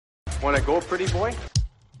Want to go, pretty boy?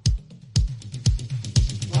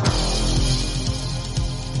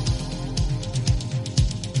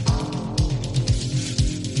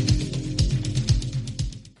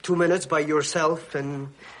 Two minutes by yourself and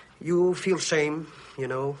you feel shame, you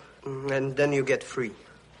know, and then you get free.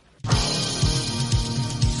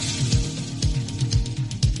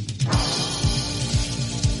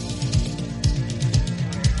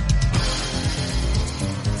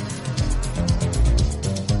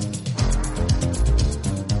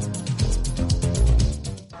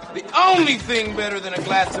 The only thing better than a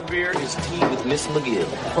glass of beer is tea with Miss McGill.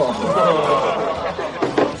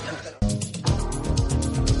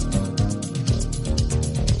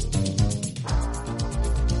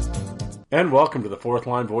 And welcome to the Fourth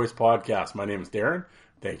Line Voice Podcast. My name is Darren.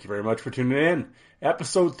 Thank you very much for tuning in.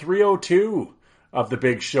 Episode 302 of the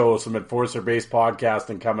big show, some Enforcer-based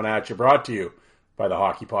podcasting coming at you, brought to you by the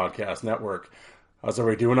Hockey Podcast Network. How's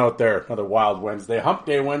everybody doing out there? Another wild Wednesday. Hump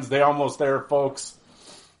Day Wednesday, almost there, folks.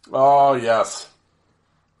 Oh, yes.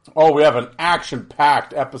 Oh, we have an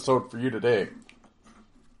action-packed episode for you today.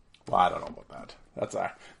 Well, I don't know about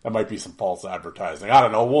that. That might be some false advertising. I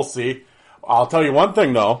don't know. We'll see. I'll tell you one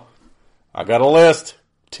thing, though. I got a list.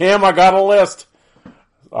 Tim, I got a list.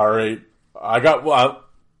 All right. I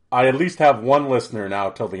at least have one listener now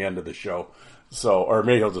till the end of the show. So, or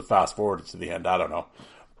maybe I'll just fast forward it to the end. I don't know.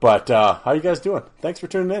 But, how you guys doing? Thanks for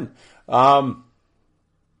tuning in.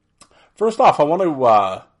 First off, I want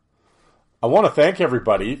to thank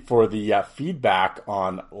everybody for the feedback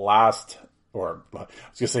on last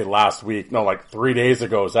week. No, like 3 days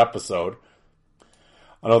ago's episode.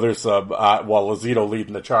 I know there's Lazito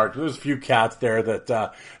leading the charge. There's a few cats there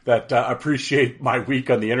that appreciate my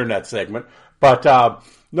week on the internet segment. But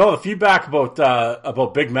no, the feedback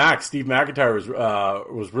about Big Mac, Steve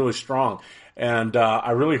McIntyre was really strong, and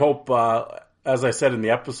I really hope, as I said in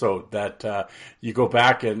the episode, that you go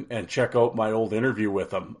back and check out my old interview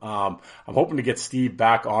with him. I'm hoping to get Steve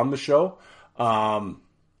back on the show.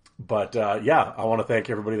 But I want to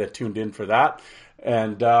thank everybody that tuned in for that.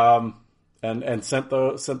 And sent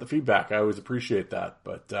the feedback. I always appreciate that.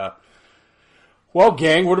 But well,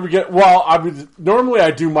 gang, what do we get? Well, normally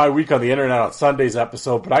I do my week on the internet on Sunday's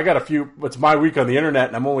episode, but I got it's my week on the internet,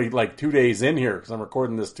 and I'm only like 2 days in here because I'm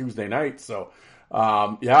recording this Tuesday night. So,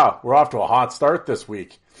 we're off to a hot start this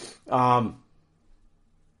week. Well,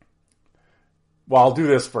 I'll do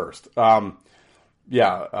this first. As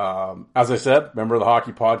I said, member of the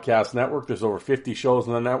Hockey Podcast Network. There's over 50 shows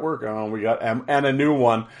on the network. We got and a new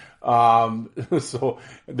one. So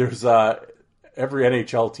there's every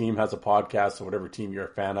NHL team has a podcast, so whatever team you're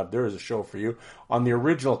a fan of, there is a show for you. On the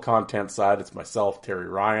original content side, it's myself, Terry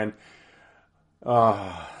Ryan.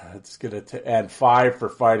 It's gonna and 5 for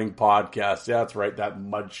Fighting Podcast. Yeah, that's right, that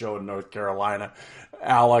mud show in North Carolina.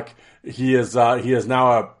 Alec, he is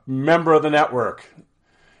now a member of the network,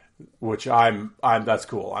 which that's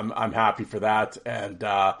cool. I'm happy for that. And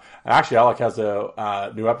actually, Alec has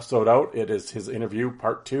a new episode out. It is his interview,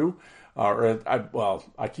 part 2.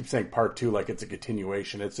 I keep saying part 2 like it's a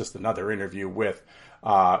continuation. It's just another interview with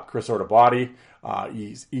Chris Ortobati.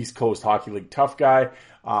 He's East Coast Hockey League tough guy.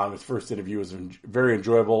 His first interview was very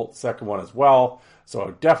enjoyable. Second one as well.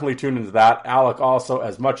 So definitely tune into that. Alec also,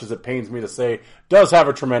 as much as it pains me to say, does have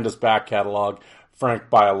a tremendous back catalog. Frank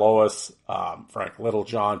Bialowas, Frank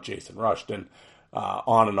Littlejohn, Jason Rushton,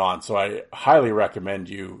 on and on. So I highly recommend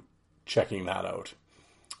you checking that out.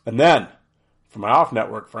 And then, for my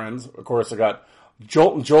off-network friends, of course, I got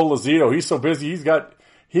Joel Lazito. He's so busy,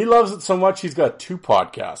 he loves it so much, he's got 2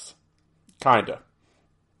 podcasts. Kinda.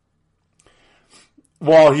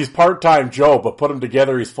 Well, he's part-time Joe, but put him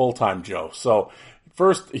together, he's full-time Joe. So,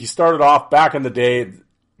 first, he started off back in the day,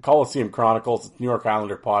 Coliseum Chronicles, New York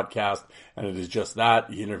Islander podcast, and it is just that.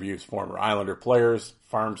 He interviews former Islander players,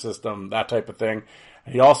 farm system, that type of thing.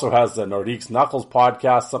 He also has the Nordiques Knuckles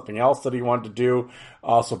podcast, something else that he wanted to do,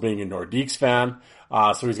 also being a Nordiques fan.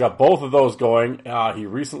 So he's got both of those going. He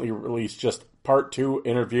recently released just part 2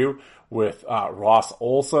 interview with Ross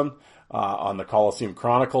Olson on the Coliseum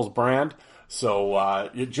Chronicles brand. So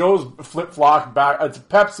Joe's flip-flop back. It's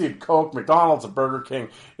Pepsi and Coke, McDonald's and Burger King.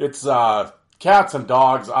 It's cats and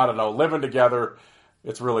dogs, I don't know, living together.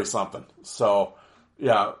 It's really something. So,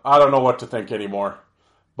 yeah, I don't know what to think anymore.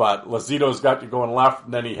 But Lazito's got you going left,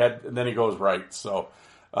 and then he goes right. So,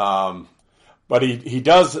 but he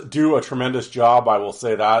does do a tremendous job, I will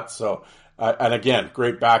say that. So, and again,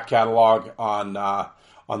 great back catalog on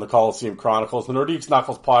the Coliseum Chronicles. The Nordiques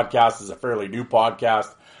Knuckles podcast is a fairly new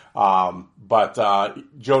podcast, but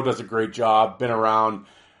Joe does a great job. Been around,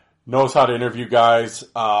 knows how to interview guys.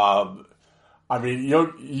 I mean,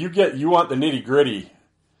 you want the nitty gritty.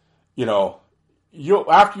 you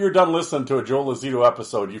after you're done listening to a Joe Lazito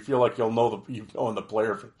episode, you feel like you've known the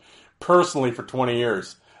player personally for 20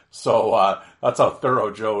 years. So that's how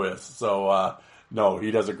thorough Joe is. So no,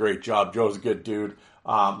 he does a great job. Joe's a good dude.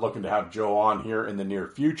 Looking to have Joe on here in the near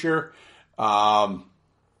future.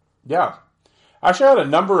 Yeah. Actually, I had a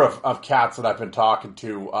number of cats that I've been talking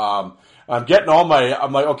to. I'm getting I'm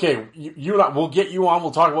like, okay, you and I, we'll get you on,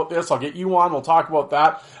 we'll talk about this, I'll get you on, we'll talk about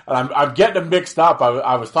that. And I'm getting them mixed up.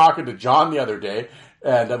 I was talking to John the other day,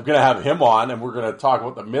 and I'm going to have him on, and we're going to talk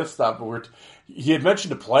about the myth stuff. But he had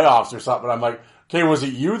mentioned the playoffs or something. I'm like, okay, was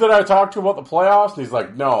it you that I talked to about the playoffs? And he's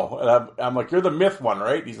like, no. And I'm like, you're the myth one,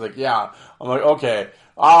 right? And he's like, yeah. I'm like, okay.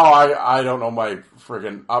 Oh, I don't know my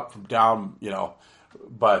friggin' up from down,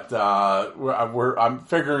 But I'm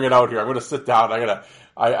figuring it out here. I'm going to sit down.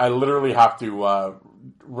 I literally have to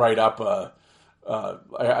write up one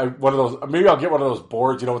of those. Maybe I'll get one of those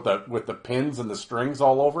boards, with the pins and the strings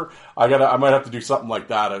all over. I might have to do something like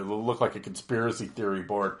that. It'll look like a conspiracy theory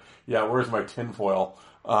board. Yeah, where's my tinfoil?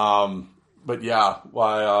 But yeah,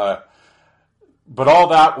 but all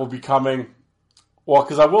that will be coming. Well,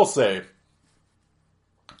 because I will say.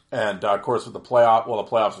 And, of course, with the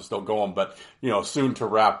playoffs are still going, but, soon to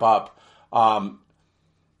wrap up.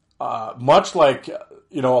 Much like,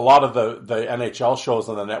 a lot of the NHL shows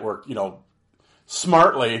on the network,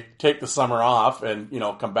 smartly take the summer off and,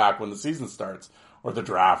 come back when the season starts. Or the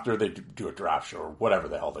draft, or they do a draft show, or whatever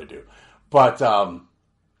the hell they do. But,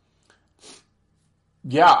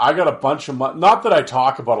 yeah, I got a bunch of not that I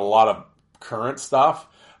talk about a lot of current stuff,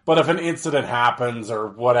 but if an incident happens or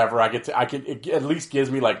whatever, it at least gives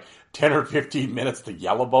me like 10 or 15 minutes to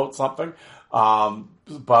yell about something.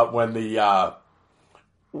 But when the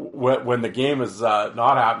game is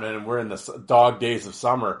not happening and we're in the dog days of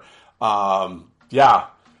summer, yeah,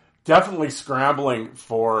 definitely scrambling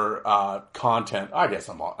for content. I guess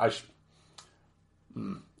now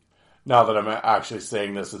that I'm actually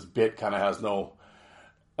saying this bit kind of has no.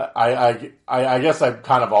 I guess I'm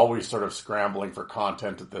kind of always sort of scrambling for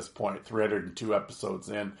content at this point. 302 episodes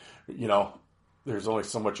in, there's only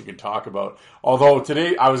so much you can talk about. Although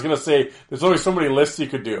today, I was going to say, there's only so many lists you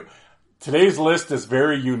could do. Today's list is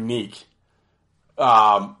very unique.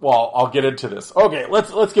 Well, I'll get into this. Okay,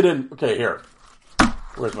 let's get in. Okay, here.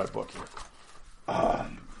 Where's my book here?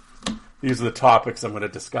 These are the topics I'm going to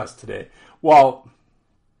discuss today. Well,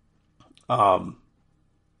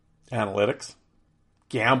 analytics.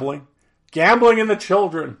 Gambling and the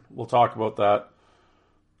children. We'll talk about that.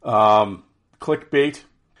 Clickbait.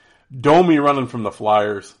 Domi running from the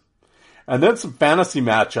Flyers. And then some fantasy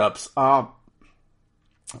matchups.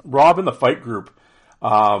 Rob in the fight group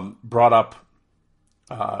brought up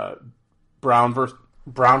Brown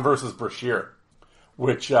versus Brashear.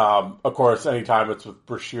 Which, of course, anytime it's with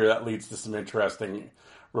Brashear, that leads to some interesting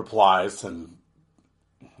replies and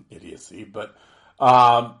idiocy. But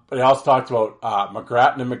I also talked about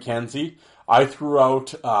McGrattan and McKenzie. I threw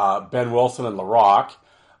out Ben Wilson and LaRock.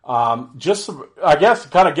 I guess,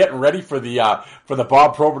 kind of getting ready for the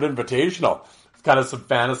Bob Probert Invitational. It's kind of some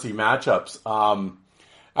fantasy matchups.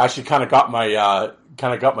 Actually, kind of got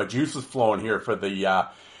my juices flowing here for the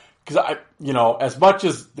because as much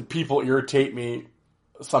as the people irritate me,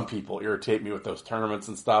 some people irritate me with those tournaments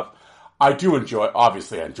and stuff. I do enjoy.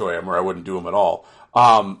 Obviously, I enjoy them, or I wouldn't do them at all.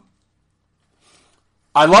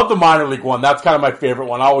 I love the minor league one. That's kind of my favorite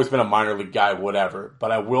one. I've always been a minor league guy, whatever.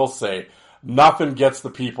 But I will say, nothing gets the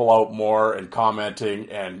people out more and commenting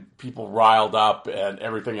and people riled up and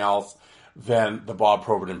everything else than the Bob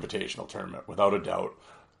Probert Invitational Tournament, without a doubt.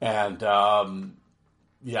 And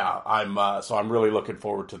yeah, I'm really looking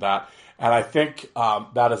forward to that. And I think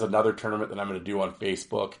that is another tournament that I'm going to do on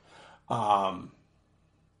Facebook.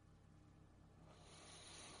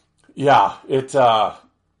 Yeah,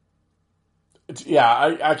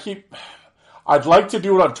 I'd like to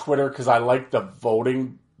do it on Twitter because I like the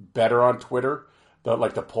voting better on Twitter,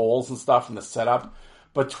 the polls and stuff and the setup.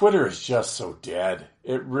 But Twitter is just so dead.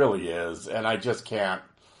 It really is. And I just can't,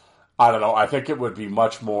 I don't know. I think it would be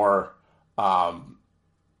much more, I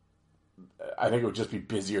think it would just be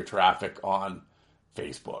busier traffic on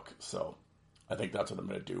Facebook. So I think that's what I'm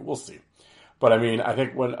going to do. We'll see. But I mean, I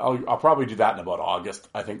think I'll probably do that in about August,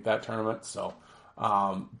 I think, that tournament. So,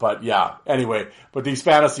 but yeah, anyway, but these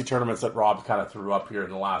fantasy tournaments that Rob kind of threw up here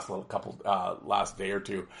in the last last day or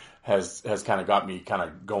two has kind of got me kind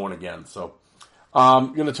of going again. So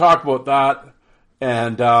I'm going to talk about that.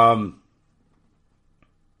 And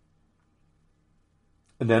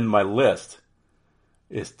then my list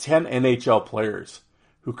is 10 NHL players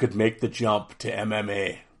who could make the jump to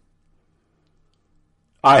MMA.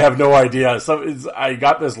 I have no idea. So I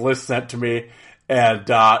got this list sent to me, And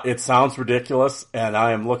it sounds ridiculous, and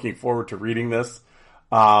I am looking forward to reading this.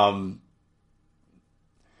 I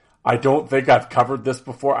don't think I've covered this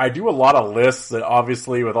before. I do a lot of lists,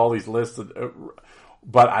 obviously, with all these lists,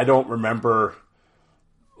 but I don't remember.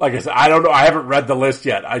 Like I said, I don't know. I haven't read the list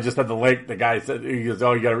yet. I just had the link. The guy said, he goes,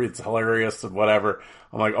 "Oh, you gotta read. It's hilarious," and whatever.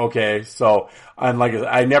 I'm like, okay. So, and like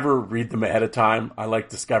I never read them ahead of time. I like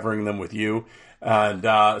discovering them with you.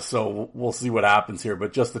 And, so we'll see what happens here.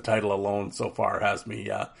 But just the title alone so far has me,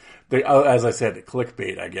 as I said,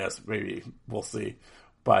 clickbait, I guess. Maybe we'll see.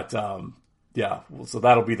 But, yeah, so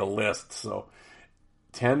that'll be the list. So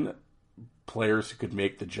 10 players who could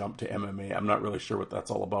make the jump to MMA. I'm not really sure what that's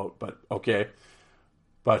all about, but okay.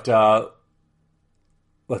 But,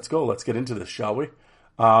 let's go. Let's get into this, shall we?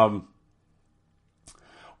 Well,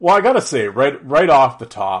 I gotta say, right off the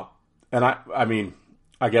top, and I mean,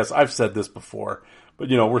 I guess I've said this before, but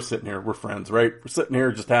we're sitting here, we're friends, right? We're sitting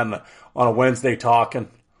here just on a Wednesday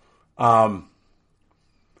talking.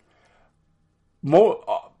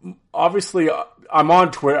 Obviously, I'm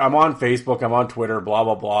on Twitter, I'm on Facebook, I'm on Twitter, blah,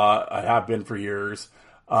 blah, blah. I have been for years.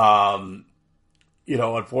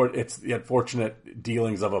 It's the unfortunate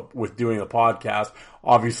dealings with doing a podcast.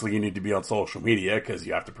 Obviously, you need to be on social media because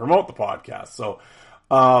you have to promote the podcast. So,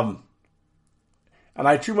 and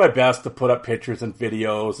I do my best to put up pictures and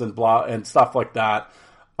videos and blah and stuff like that.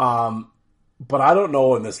 But I don't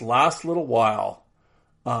know, in this last little while,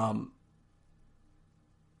 because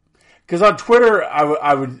on Twitter,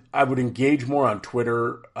 I would engage more on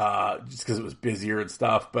Twitter, just because it was busier and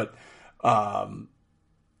stuff. But,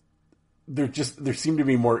 there seem to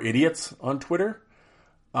be more idiots on Twitter.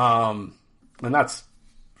 And that's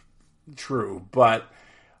true, but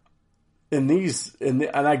and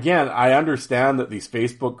again, I understand that these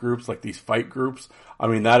Facebook groups, like these fight groups, I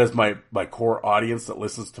mean, that is my core audience that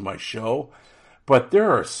listens to my show. But there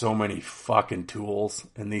are so many fucking tools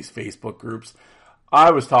in these Facebook groups.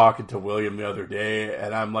 I was talking to William the other day,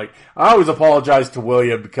 and I'm like, I always apologize to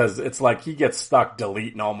William because it's like he gets stuck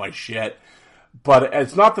deleting all my shit. But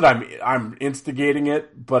it's not that I'm instigating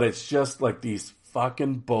it, but it's just like these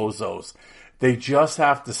fucking bozos. They just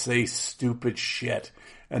have to say stupid shit.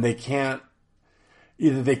 And they can't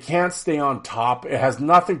stay on top. It has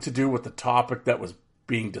nothing to do with the topic that was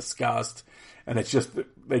being discussed. And it's just,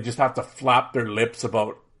 they just have to flap their lips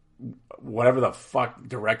about whatever the fuck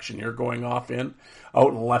direction you're going off in,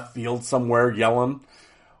 out in left field somewhere yelling.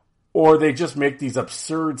 Or they just make these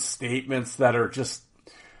absurd statements that are just,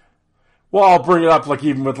 well, I'll bring it up like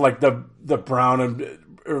even with like the Brown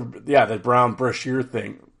the Brown Brashear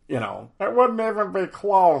thing. It wouldn't even be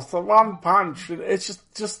close. The one punch. It's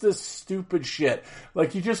just this stupid shit.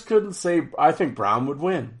 Like, you just couldn't say, I think Brown would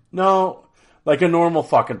win. No. Like a normal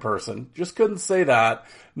fucking person. Just couldn't say that.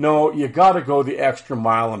 No, you gotta go the extra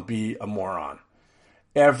mile and be a moron.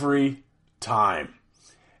 Every time.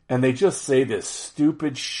 And they just say this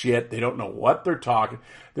stupid shit. They don't know what they're talking.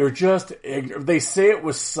 They're just ignorant. They say it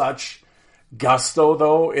with such gusto,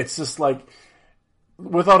 though. It's just like,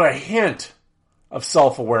 without a hint of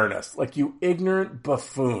self-awareness. Like, you ignorant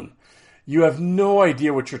buffoon. You have no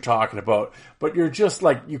idea what you're talking about, but you're just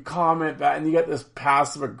like, you comment that and you get this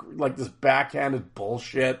passive, like this backhanded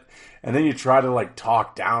bullshit, and then you try to like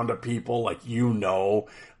talk down to people like,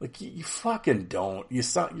 like you fucking don't.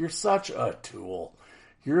 You're such a tool.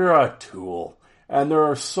 You're a tool. And there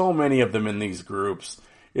are so many of them in these groups.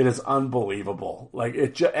 It is unbelievable. Like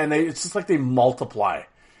it's just like they multiply.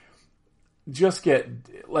 Just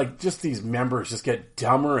these members just get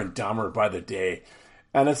dumber and dumber by the day.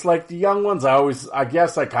 And it's like the young ones, I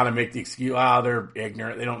guess I kind of make the excuse, they're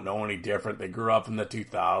ignorant. They don't know any different. They grew up in the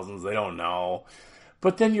 2000s. They don't know.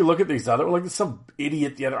 But then you look at these other, like some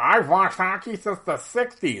idiot I've watched hockey since the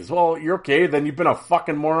 60s. Well, you're okay. Then you've been a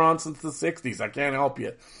fucking moron since the 60s. I can't help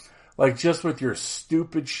you. Like, just with your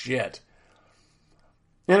stupid shit.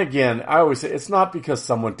 And again, I always say, it's not because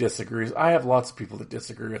someone disagrees. I have lots of people that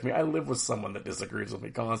disagree with me. I live with someone that disagrees with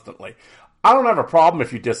me constantly. I don't have a problem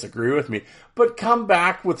if you disagree with me, but come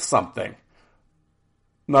back with something.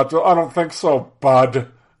 I don't think so,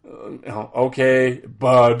 bud. Okay,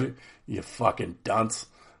 bud, you fucking dunce.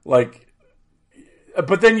 Like,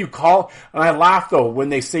 but then you call, and I laugh though, when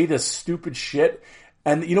they say this stupid shit,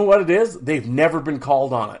 and you know what it is? They've never been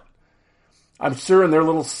called on it. I'm sure in their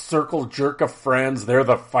little circle jerk of friends, they're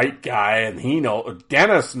the fight guy, and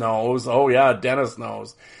Dennis knows. Oh yeah, Dennis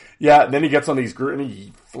knows. Yeah, and then he gets on these groups and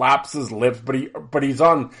he flaps his lips, but he's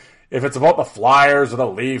on, if it's about the Flyers or the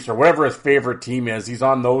Leafs or whatever his favorite team is, he's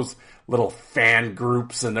on those little fan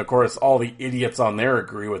groups, and of course all the idiots on there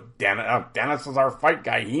agree with Dennis. Dennis is our fight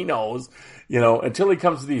guy, he knows, until he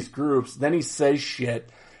comes to these groups, then he says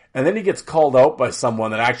shit, And then he gets called out by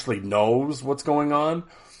someone that actually knows what's going on,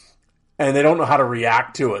 and they don't know how to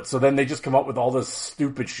react to it. So then they just come up with all this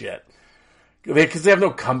stupid shit. Because they have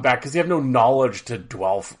no comeback, because they have no knowledge to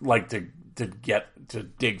dwell, to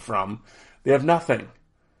dig from. They have nothing.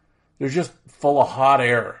 They're just full of hot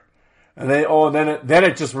air. And then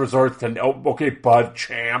it just resorts to, okay, bud,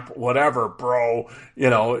 champ, whatever, bro.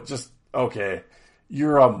 Okay,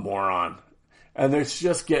 you're a moron. And it's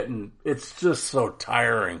just so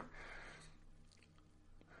tiring.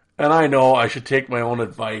 And I know I should take my own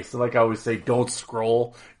advice. And like I always say, don't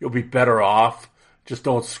scroll. You'll be better off. Just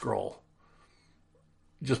don't scroll.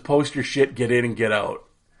 Just post your shit, get in and get out.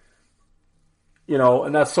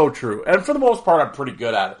 And that's so true. And for the most part, I'm pretty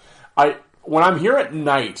good at it. When I'm here at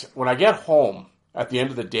night, when I get home at the end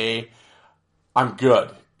of the day, I'm good.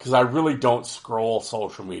 Because I really don't scroll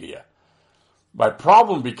social media. My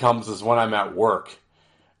problem is when I'm at work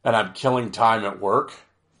and I'm killing time at work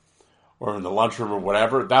or in the lunchroom or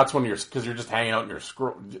whatever. That's when because you're just hanging out and you're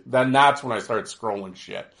then that's when I start scrolling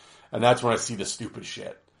shit. And that's when I see the stupid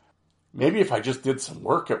shit. Maybe if I just did some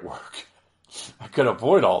work at work, I could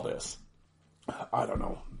avoid all this. I don't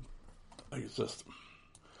know. It's just...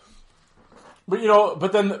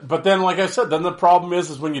 But then, like I said, then the problem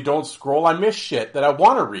is when you don't scroll, I miss shit that I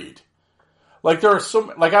want to read. Like there are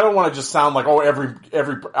some, I don't want to just sound like,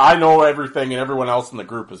 I know everything and everyone else in the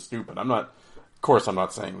group is stupid. Of course I'm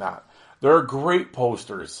not saying that. There are great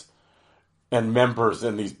posters and members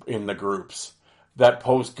in the groups that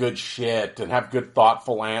post good shit and have good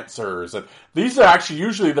thoughtful answers. And these are actually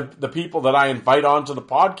usually the people that I invite onto the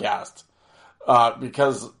podcast.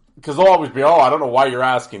 Because they'll always be, I don't know why you're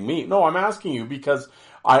asking me. No, I'm asking you because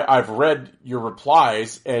I've read your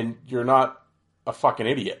replies and you're not a fucking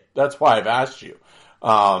idiot. That's why I've asked you.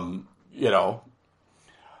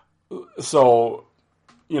 So,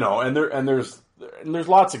 and there's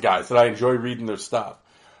lots of guys that I enjoy reading their stuff.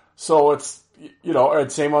 So it's,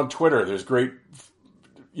 and same on Twitter. There's great,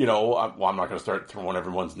 I'm not going to start throwing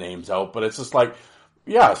everyone's names out, but it's just like,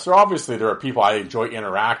 yeah, so obviously there are people I enjoy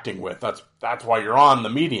interacting with. That's why you're on the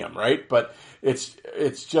medium, right? But it's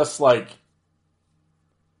just like,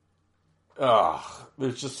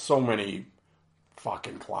 there's just so many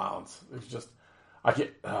fucking clowns.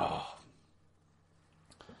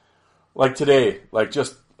 Like today,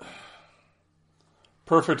 just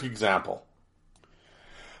perfect example.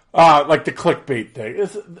 Like the clickbait thing.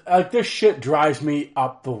 It's like this shit drives me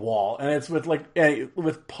up the wall, and it's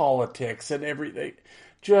with politics and everything,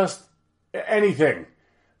 just anything.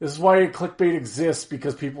 This is why clickbait exists,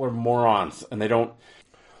 because people are morons and they don't.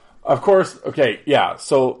 Of course, okay, yeah.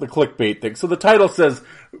 So the clickbait thing. So the title says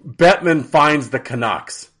Bettman finds the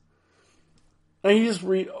Canucks, and you just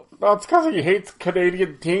read. That's because he hates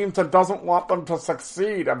Canadian teams and doesn't want them to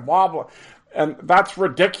succeed, and blah blah. And that's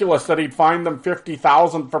ridiculous that he'd fine them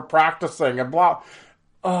 $50,000 for practicing and blah.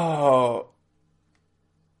 Oh.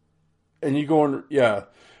 And you go and, yeah.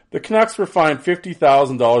 The Canucks were fined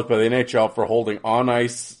 $50,000 by the NHL for holding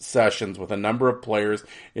on-ice sessions with a number of players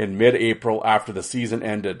in mid-April after the season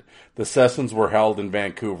ended. The sessions were held in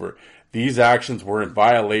Vancouver. These actions were in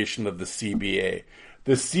violation of the CBA.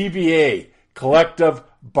 The CBA, Collective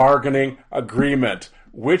Bargaining Agreement,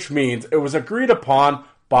 which means it was agreed upon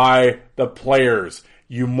by the players,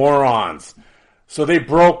 you morons. So they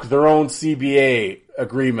broke their own CBA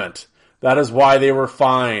agreement. That is why they were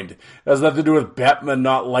fined. It has nothing to do with Bettman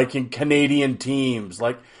not liking Canadian teams.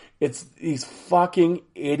 It's these fucking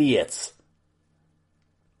idiots.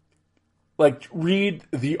 Read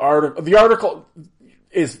the article. The article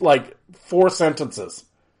is 4 sentences.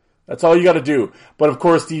 That's all you gotta do. But of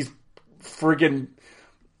course these friggin'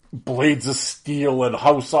 Blades of Steel and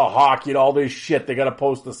House of Hockey and all this shit, they gotta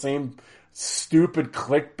post the same stupid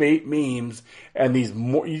clickbait memes, and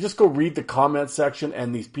you just go read the comment section,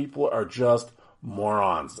 and these people are just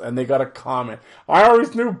morons, and they gotta comment, I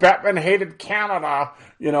always knew Bettman hated Canada,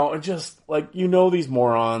 and just, these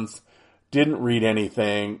morons didn't read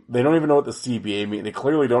anything, they don't even know what the CBA means, they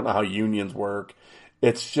clearly don't know how unions work,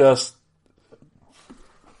 it's just,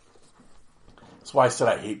 that's why I said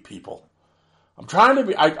I hate people. I'm trying to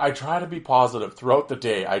be, I try to be positive throughout the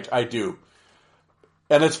day. I do.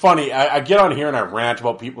 And it's funny, I get on here and I rant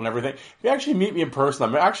about people and everything. If you actually meet me in person,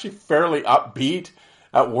 I'm actually fairly upbeat.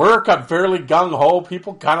 At work, I'm fairly gung-ho.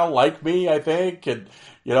 People kind of like me, I think. And,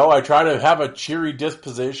 I try to have a cheery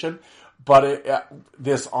disposition. But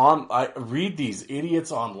I read these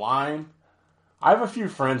idiots online. I have a few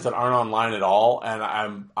friends that aren't online at all, and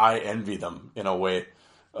I envy them in a way.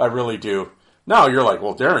 I really do. Now you're like,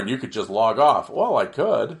 well, Darren, you could just log off. Well, I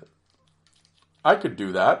could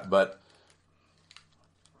do that, but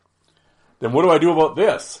then what do I do about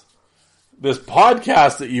this? this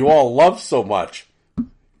podcast that you all love so much.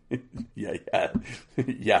 yeah,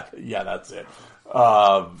 that's it.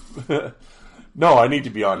 No, I need to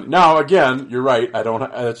be on. Now, again, you're right. I don't.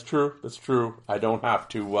 That's true. That's true. I don't have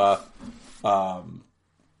to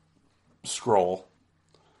scroll,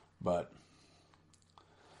 but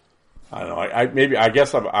I don't know. I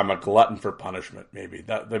guess I'm a glutton for punishment. Maybe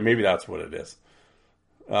that's what it is.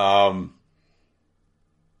 Yeah.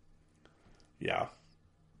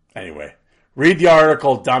 Anyway, read the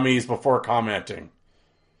article, dummies, before commenting.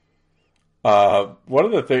 One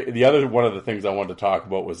of the things I wanted to talk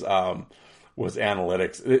about was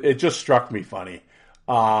analytics. It just struck me funny.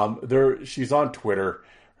 She's on Twitter.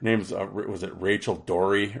 Her name's was it Rachel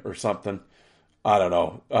Dory or something? I don't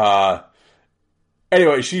know.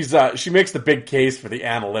 Anyway, she makes the big case for the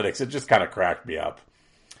analytics. It just kind of cracked me up.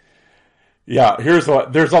 Yeah, there's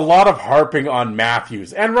a lot of harping on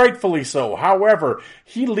Matthews, and rightfully so. However,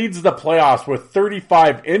 he leads the playoffs with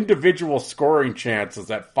 35 individual scoring chances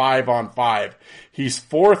at 5-on-5. He's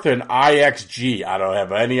fourth in IXG. I don't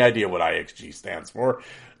have any idea what IXG stands for.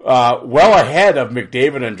 Well ahead of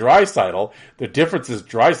McDavid and Draisaitl. The difference is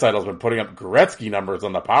Draisaitl's been putting up Gretzky numbers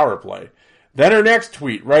on the power play. Then her next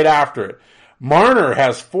tweet right after it. Marner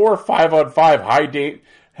has 4 5-on-5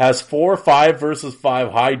 has 4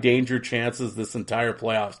 5-versus-5 high danger chances this entire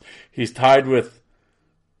playoffs. He's tied with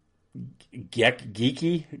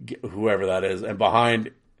Geeky, whoever that is, and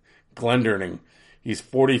behind Glendening. He's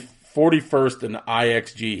 41st in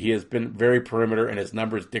IXG. He has been very perimeter, and his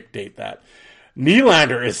numbers dictate that.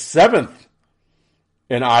 Nylander is 7th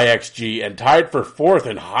in IXG and tied for 4th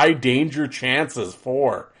in high danger chances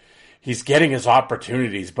 4. He's getting his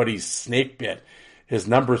opportunities, but he's snake bit. His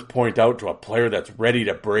numbers point out to a player that's ready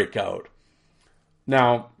to break out.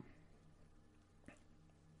 Now,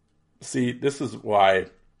 see, this is why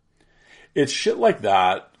it's shit like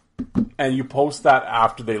that, and you post that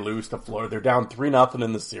after they lose to Florida. They're down 3-0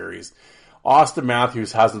 in the series. Austin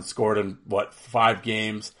Matthews hasn't scored in, 5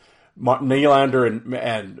 games? Nylander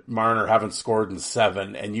and Marner haven't scored in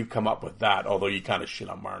 7, and you come up with that, although you kind of shit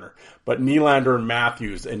on Marner. But Nylander and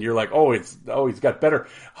Matthews, and you're like, he's got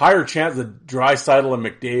higher chance of Draisaitl and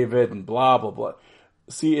McDavid and blah, blah, blah.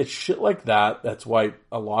 See, it's shit like that. That's why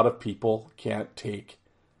a lot of people can't take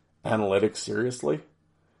analytics seriously.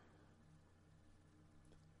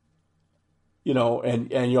 You know,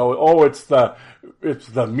 and it's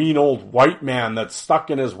the mean old white man that's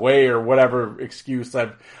stuck in his way or whatever excuse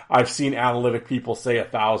I've seen analytic people say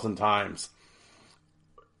 1,000 times.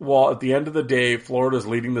 Well, at the end of the day, Florida's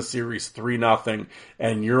leading the series 3-0,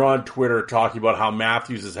 and you're on Twitter talking about how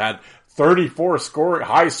Matthews has had 34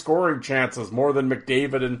 high scoring chances, more than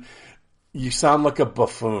McDavid, and you sound like a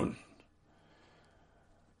buffoon.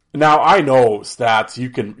 Now, I know stats, you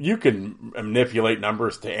can manipulate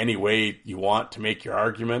numbers to any way you want to make your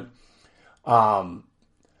argument. And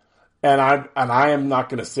I am not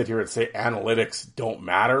going to sit here and say analytics don't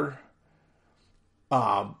matter.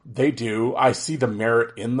 They do. I see the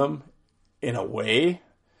merit in them in a way.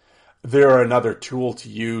 They're another tool to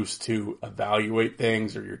use to evaluate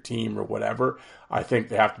things or your team or whatever. I think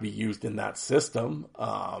they have to be used in that system.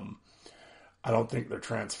 I don't think they're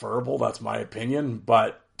transferable. That's my opinion,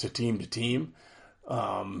 but to team.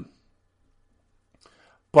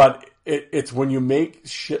 But it's when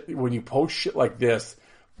you post shit like this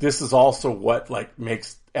is also what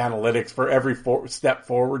makes analytics for every step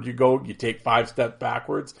forward you go, you take 5 steps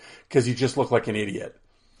backwards because you just look like an idiot.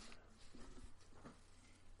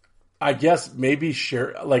 I guess maybe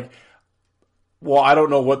share I don't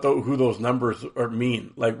know who those numbers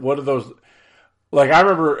mean. What are those? I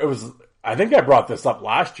remember I think I brought this up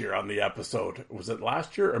last year on the episode. Was it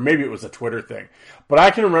last year? Or maybe it was a Twitter thing. But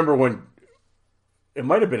I can remember when it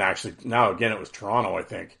might have been actually, now again, it was Toronto, I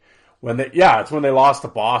think. It's when they lost to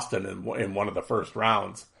Boston in one of the first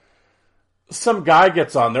rounds. Some guy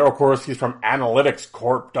gets on there. Of course, he's from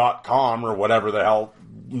analyticscorp.com or whatever the hell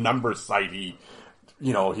number site his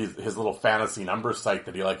little fantasy number site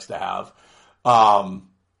that he likes to have.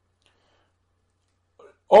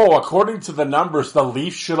 According to the numbers, the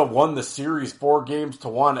Leafs should have won the series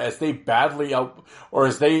 4-1 as they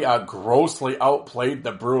grossly outplayed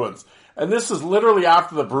the Bruins. And this is literally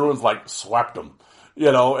after the Bruins swept them,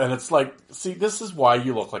 and it's see, this is why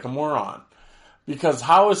you look like a moron. Because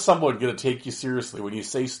how is someone going to take you seriously when you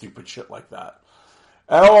say stupid shit like that?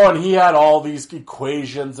 And he had all these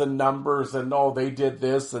equations and numbers and they did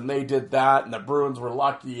this and they did that and the Bruins were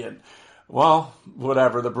lucky and well,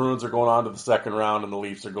 whatever. The Bruins are going on to the second round and the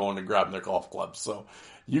Leafs are going to grab their golf clubs. So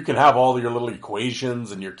you can have all your little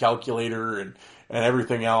equations and your calculator and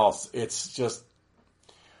everything else. It's just,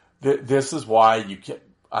 this is why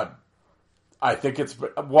I think it's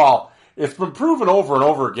been proven over and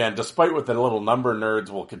over again, despite what the little number nerds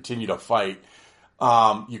will continue to fight.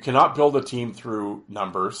 You cannot build a team through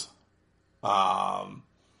numbers. There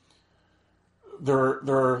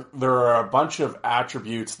are a bunch of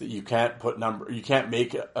attributes that you can't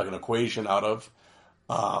make an equation out of.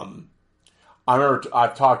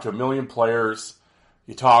 I've talked to a million players.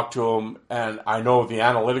 You talk to them, and I know the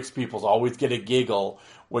analytics people always get a giggle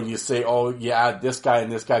when you say, "Oh, you add this guy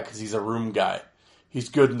and this guy because he's a room guy. He's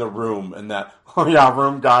good in the room," and that, "Oh yeah,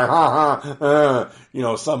 room guy,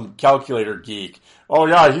 some calculator geek. Oh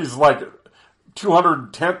yeah, he's like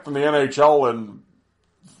 210th in the NHL and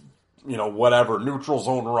whatever, neutral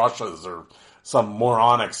zone rushes or some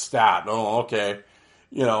moronic stat. Oh, okay.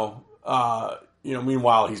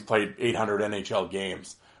 Meanwhile, he's played 800 NHL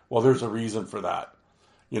games. Well, there's a reason for that.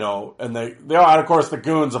 And and of course, the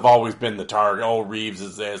goons have always been the target. Oh, Reeves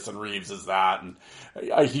is this and Reeves is that. And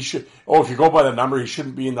he should, if you go by the number, he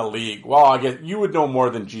shouldn't be in the league. Well, I guess you would know more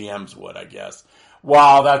than GMs would, I guess.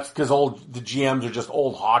 Well, that's because the GMs are just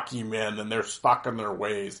old hockey men and they're stuck in their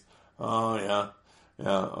ways. Oh, yeah.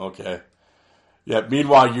 Yeah, okay. Yeah,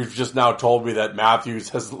 meanwhile, you've just now told me that Matthews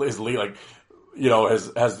has all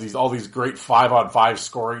these great 5-on-5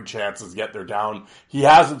 scoring chances, yet they're down. He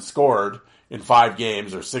hasn't scored in 5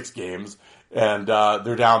 games or 6 games, and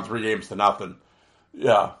they're down 3-0.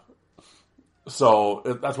 Yeah. So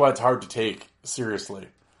that's why it's hard to take seriously.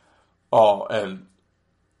 Oh, and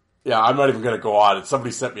yeah, I'm not even going to go on.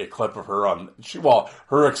 Somebody sent me a clip of her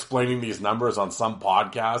her explaining these numbers on some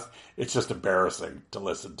podcast. It's just embarrassing to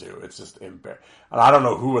listen to. It's just embarrassing. And I don't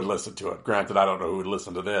know who would listen to it. Granted, I don't know who would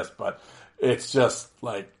listen to this, but it's just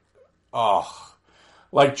like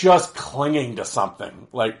just clinging to something.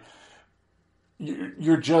 Like,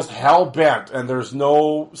 you're just hell-bent and there's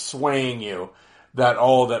no swaying you that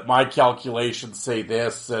my calculations say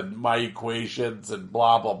this and my equations and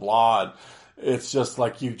blah, blah, blah. And it's just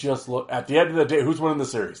like you just look, at the end of the day, who's winning the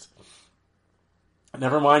series?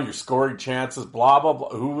 Never mind your scoring chances, blah, blah, blah.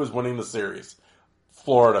 Who was winning the series?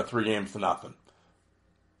 Florida, 3-0.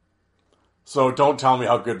 So don't tell me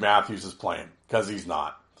how good Matthews is playing, because he's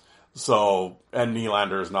not. So, and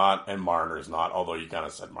Nylander is not, and Marner is not, although you kind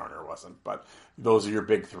of said Marner wasn't. But those are your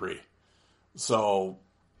big 3. So,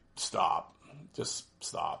 stop. Just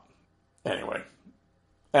stop. Anyway,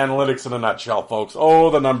 analytics in a nutshell, folks. Oh,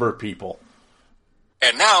 the number of people.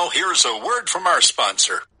 And now, here's a word from our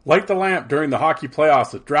sponsor. Light the lamp during the hockey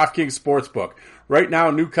playoffs with DraftKings Sportsbook. Right now,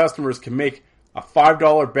 new customers can make a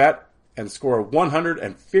 $5 bet and score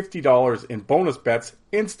 $150 in bonus bets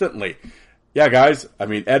instantly. Yeah, guys,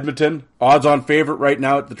 Edmonton, odds-on favorite right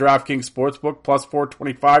now at the DraftKings Sportsbook, plus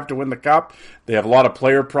 425 to win the Cup. They have a lot of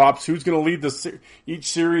player props. Who's going to lead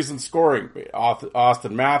each series in scoring?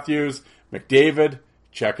 Austin Matthews, McDavid.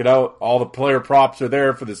 Check it out. All the player props are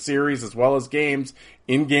there for the series as well as games,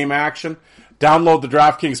 in-game action. Download the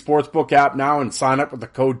DraftKings Sportsbook app now and sign up with the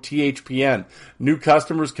code THPN. New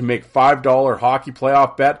customers can make $5 hockey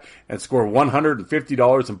playoff bet and score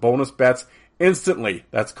 $150 in bonus bets instantly.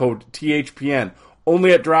 That's code THPN.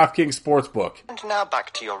 Only at DraftKings Sportsbook. And now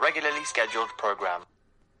back to your regularly scheduled program.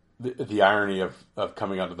 The irony of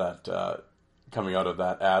coming out of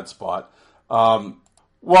that ad spot.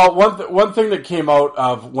 Well, one thing that came out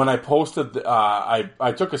of when I posted,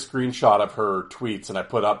 I took a screenshot of her tweets and I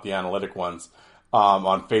put up the analytic ones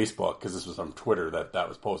on Facebook, because this was on Twitter that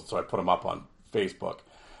was posted, so I put them up on Facebook.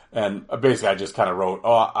 And basically I just kind of wrote,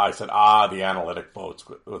 I said, the analytic votes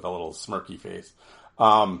with a little smirky face.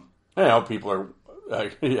 People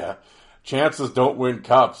are, chances don't win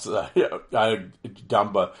cups.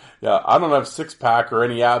 Dumba. Yeah, I don't have 6-pack or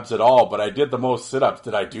any abs at all, but I did the most sit-ups.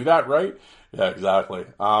 Did I do that right? Yeah, exactly. They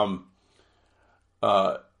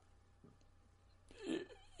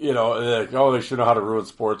should know how to ruin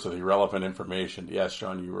sports with irrelevant information. Yes,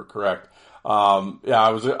 Sean, you were correct.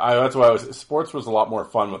 That's why sports was a lot more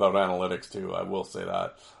fun without analytics too. I will say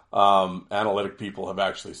that. Analytic people have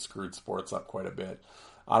actually screwed sports up quite a bit.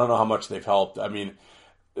 I don't know how much they've helped. I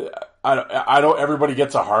don't, everybody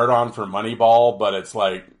gets a hard on for Moneyball, but it's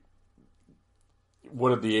like,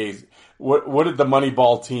 what did the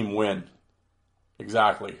Moneyball team win?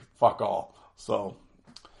 Exactly. Fuck all. So,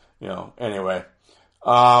 anyway.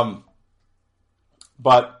 But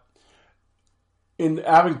in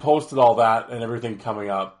having posted all that and everything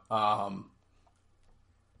coming up, I'm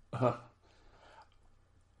not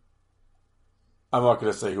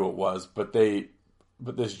going to say who it was, but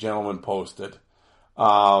this gentleman posted,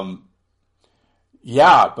 but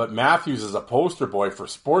Matthews is a poster boy for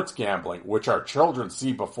sports gambling, which our children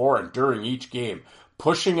see before and during each game.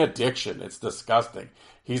 Pushing addiction. It's disgusting.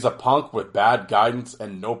 He's a punk with bad guidance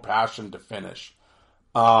and no passion to finish.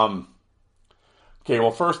 Okay,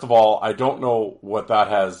 well, first of all, I don't know what that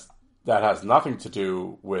has. That has nothing to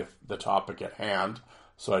do with the topic at hand,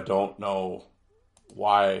 so I don't know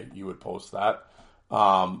why you would post that.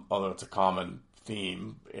 Although it's a common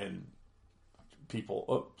theme in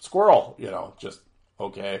people. Squirrel, just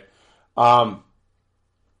okay. To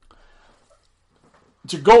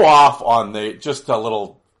go off on just a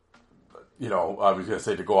little, I was going to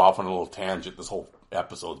say to go off on a little tangent. This whole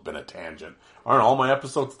episode's been a tangent. Aren't all my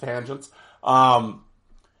episodes tangents?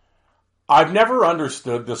 I've never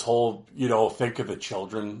understood this whole, think of the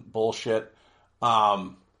children bullshit.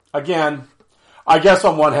 Again, I guess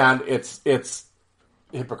on one hand, it's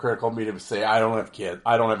hypocritical of me to say I don't have kids.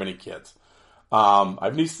 I don't have any kids. I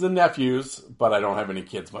have nieces and nephews, but I don't have any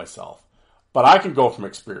kids myself. But I can go from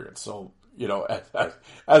experience. So,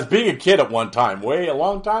 as being a kid at one time, a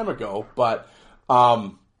long time ago, but,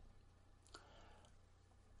 well,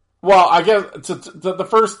 I guess the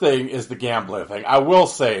first thing is the gambling thing. I will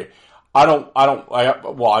say,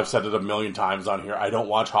 I've said it a million times on here. I don't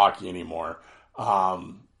watch hockey anymore.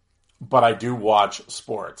 But I do watch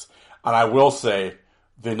sports. And I will say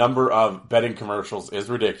the number of betting commercials is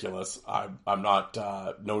ridiculous. I'm not,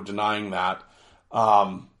 no denying that.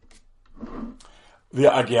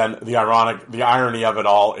 The irony of it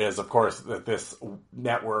all is, of course, that this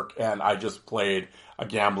network, and I just played a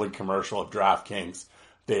gambling commercial of DraftKings.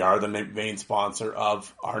 They are the main sponsor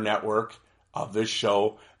of our network, of this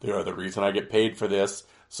show. They are the reason I get paid for this.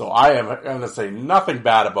 So I am going to say nothing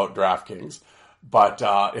bad about DraftKings. But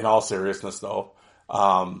in all seriousness, though,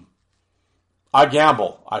 I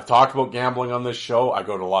gamble. I've talked about gambling on this show. I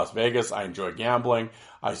go to Las Vegas. I enjoy gambling.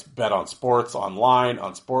 I bet on sports online,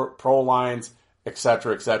 on sport pro lines,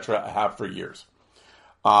 etc., etc. I have for years.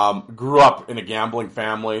 Grew up in a gambling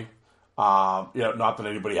family. Not that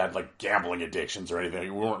anybody had like gambling addictions or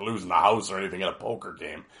anything. We weren't losing the house or anything in a poker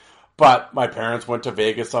game. But my parents went to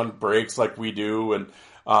Vegas on breaks like we do, and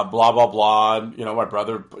blah, blah, blah. And, my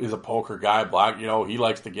brother is a poker guy, he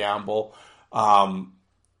likes to gamble.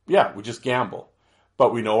 We just gamble.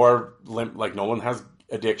 But we know no one has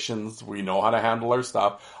addictions. We know how to handle our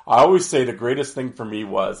stuff. I always say the greatest thing for me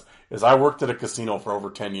is I worked at a casino for over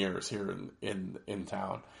 10 years here in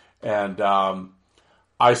town. And,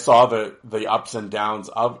 I saw the ups and downs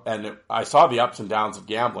of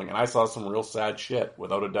gambling, and I saw some real sad shit,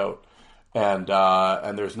 without a doubt. And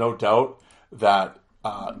there's no doubt that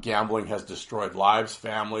gambling has destroyed lives,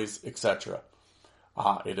 families, etc.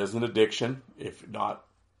 It is an addiction, if not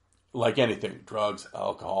like anything, drugs,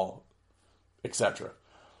 alcohol, etc.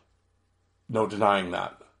 No denying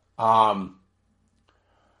that. But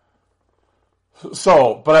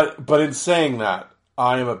in saying that,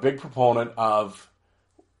 I am a big proponent of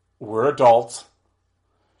we're adults.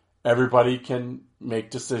 Everybody can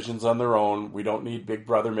make decisions on their own. We don't need Big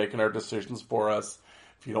Brother making our decisions for us.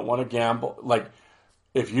 If you don't want to gamble,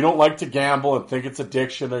 if you don't like to gamble and think it's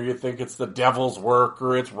addiction, or you think it's the devil's work,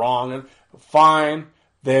 or it's wrong, fine,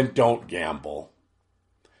 then don't gamble.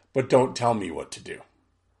 But don't tell me what to do,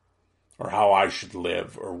 or how I should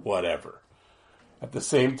live, or whatever. At the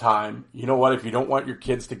same time, you know what? If you don't want your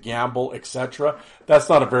kids to gamble, etc.,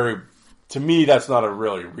 to me, that's not a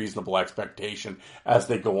really reasonable expectation as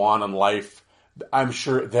they go on in life. I'm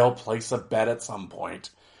sure they'll place a bet at some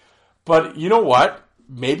point. But you know what?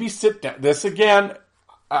 Maybe sit down. This again,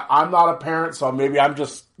 I'm not a parent, so maybe I'm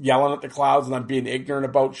just yelling at the clouds and I'm being ignorant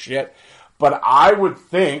about shit. But I would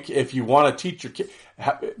think if you want to teach your kid,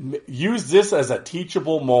 use this as a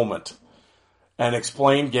teachable moment and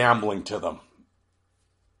explain gambling to them.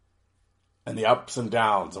 And the ups and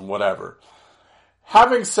downs and whatever.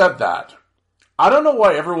 Having said that, I don't know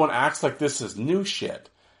why everyone acts like this is new shit,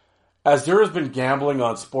 as there has been gambling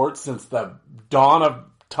on sports since the dawn of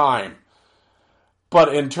time.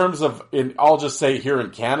 But in terms of, I'll just say here in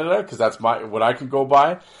Canada, because that's what I can go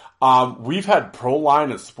by, we've had Proline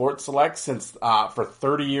and Sports Select since for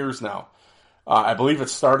 30 years now. I believe it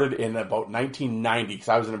started in about 1990, because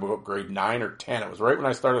I was in about grade 9 or 10. It was right when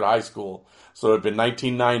I started high school, so it had been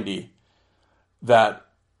 1990 that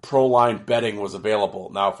Proline betting was available.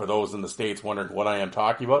 Now, for those in the States wondering what I am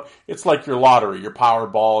talking about, it's like your lottery, your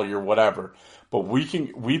Powerball, your whatever. But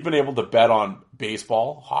we've been able to bet on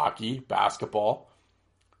baseball, hockey, basketball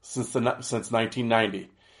since 1990.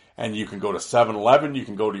 And you can go to 7-Eleven, you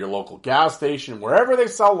can go to your local gas station, wherever they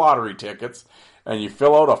sell lottery tickets, and you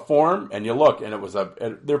fill out a form and you look, and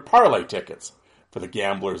they're parlay tickets for the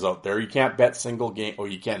gamblers out there. You can't bet single game,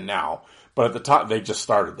 you can now, but at the time they just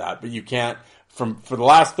started that. But you can't. For the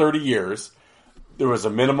last 30 years, there was a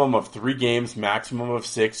minimum of 3 games, maximum of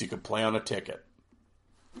 6 you could play on a ticket.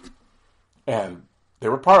 And they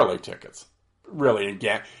were parlay tickets. Really,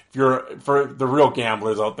 if for the real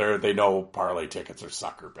gamblers out there, they know parlay tickets are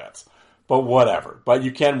sucker bets. But whatever. But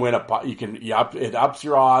you can win it ups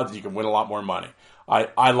your odds. You can win a lot more money.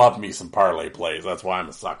 I love me some parlay plays. That's why I'm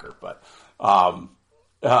a sucker. But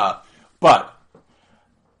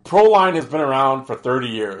Proline has been around for 30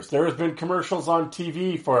 years. There has been commercials on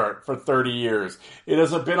TV for 30 years. It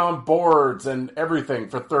has been on boards and everything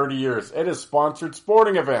for 30 years. It has sponsored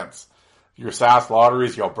sporting events. Your SAS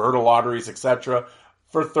lotteries, your Alberta lotteries, etc.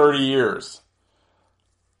 for 30 years.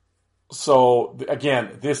 So,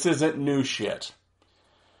 again, this isn't new shit.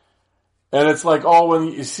 And it's like, when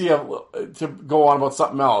you see to go on about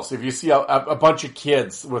something else, if you see a bunch of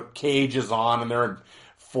kids with cages on and they're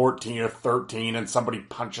 14 or 13 and somebody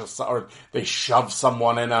punches or they shove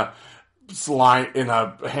someone in a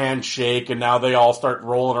handshake and now they all start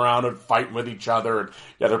rolling around and fighting with each other. And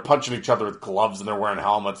they're punching each other with gloves and they're wearing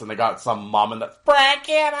helmets and they got some mom and break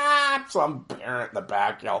it up, some parent in the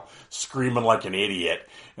back, screaming like an idiot.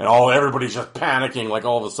 And everybody's just panicking like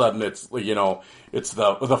all of a sudden it's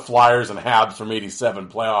the Flyers and Habs from '87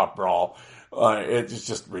 playoff brawl. It's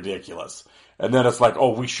just ridiculous. And then it's like,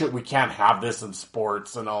 we can't have this in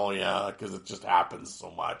sports and because it just happens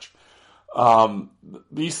so much.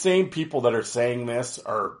 These same people that are saying this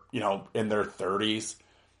are, in their 30s.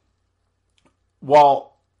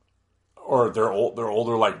 Or they're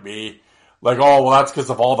older like me. Like, that's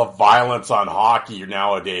because of all the violence on hockey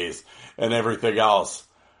nowadays and everything else.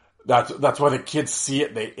 That's why the kids see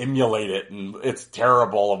it, they emulate it, and it's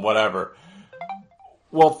terrible and whatever.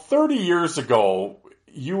 Well, 30 years ago,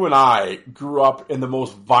 you and I grew up in the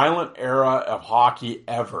most violent era of hockey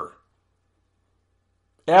ever.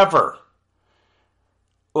 Ever.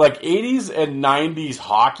 Like 80s and 90s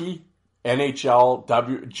hockey,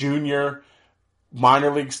 NHL, junior,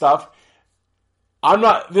 minor league stuff.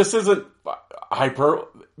 This isn't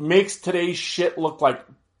makes today's shit look like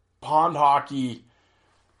pond hockey.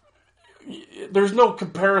 There's no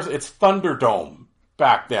comparison. It's Thunderdome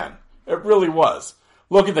back then. It really was.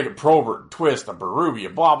 Look at the Probert, Twist, and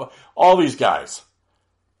Berube, blah, blah, all these guys.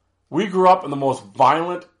 We grew up in the most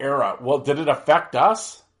violent era. Well, did it affect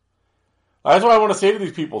us? That's what I want to say to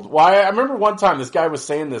these people. I remember one time this guy was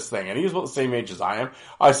saying this thing, and he was about the same age as I am.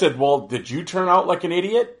 I said, well, did you turn out like an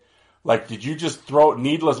idiot? Like, did you just throw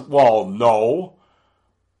needless? Well, no.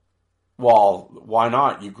 Well, why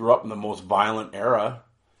not? You grew up in the most violent era.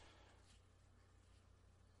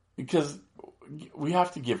 Because we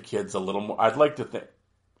have to give kids a little more. I'd like to think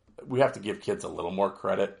we have to give kids a little more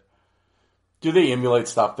credit. Do they emulate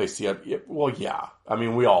stuff they see? Well, yeah. I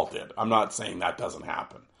mean, we all did. I'm not saying that doesn't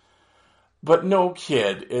happen. But no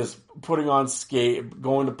kid is putting on skate,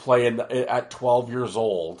 going to play at 12 years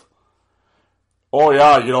old. Oh,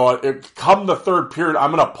 yeah, come the third period,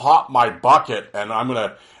 I'm going to pop my bucket and I'm going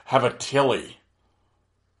to have a Tilly.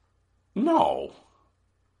 No.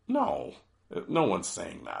 No one's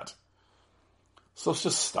saying that. So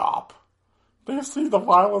just stop. They see the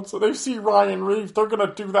violence. They see Ryan Reeves. They're going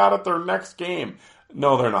to do that at their next game.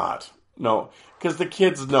 No, they're not. No, because the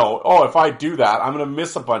kids know, if I do that, I'm going to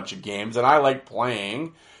miss a bunch of games, and I like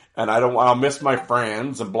playing, and I'll miss my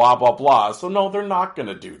friends, and blah, blah, blah. So no, they're not going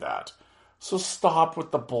to do that. So stop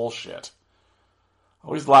with the bullshit.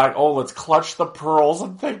 Always like, let's clutch the pearls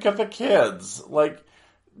and think of the kids. Like,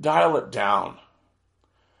 dial it down.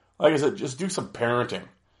 Like I said, just do some parenting.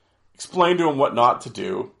 Explain to them what not to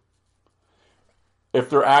do. If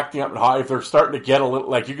they're acting up in hockey, if they're starting to get a little,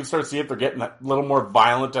 like you can start to see if they're getting a little more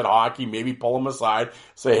violent at hockey, maybe pull them aside.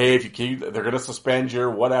 Say, hey, if you keep, they're going to suspend you or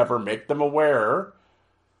whatever, make them aware.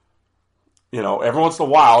 Every once in a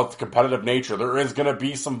while, it's competitive nature. There is going to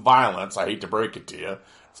be some violence. I hate to break it to you.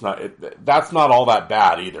 That's not all that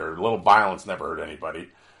bad either. A little violence never hurt anybody.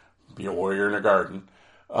 Be a warrior in a garden.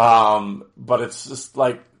 But it's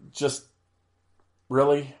just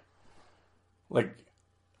really,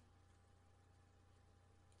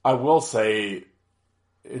 I will say,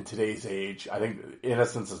 in today's age, I think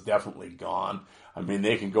innocence is definitely gone. I mean,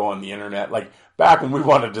 they can go on the internet. Like, back when we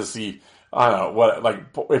wanted to see,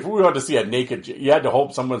 if we wanted to see a naked, you had to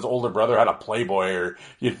hope someone's older brother had a Playboy, or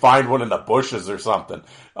you'd find one in the bushes or something.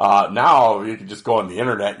 Now, you can just go on the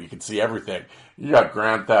internet and you can see everything. You got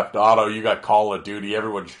Grand Theft Auto, you got Call of Duty,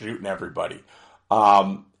 everyone's shooting everybody.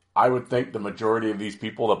 I would think the majority of these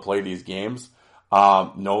people that play these games,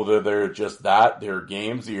 know that they're just that. They're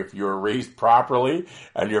games. If you're raised properly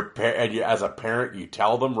and you, as a parent, you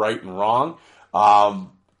tell them right and wrong,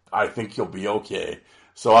 I think you'll be okay.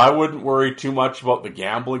 So I wouldn't worry too much about the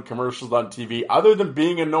gambling commercials on TV, other than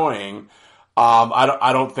being annoying.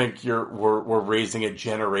 I don't think we're raising a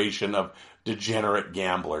generation of degenerate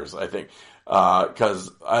gamblers. I think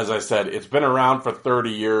Because, as I said, it's been around for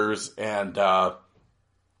 30 years, and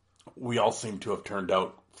we all seem to have turned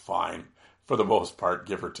out fine for the most part,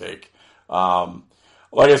 give or take.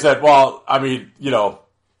 Like I said, well, I mean, you know,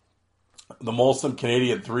 the Molson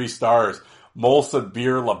Canadian 3 stars, Molson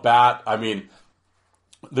Beer, Labatt. I mean,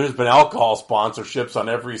 there's been alcohol sponsorships on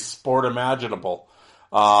every sport imaginable.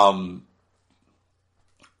 Are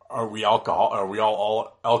we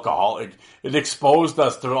all alcoholic? It exposed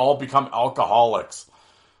us to all become alcoholics.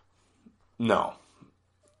 No.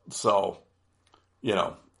 So, you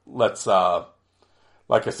know, let's,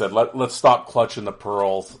 like I said, let's stop clutching the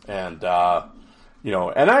pearls and, you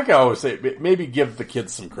know, and I can always say, maybe give the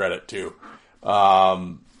kids some credit too.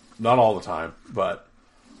 Not all the time, but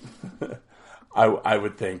I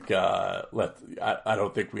would think, I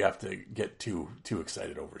don't think we have to get too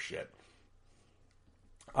excited over shit.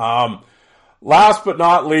 Last but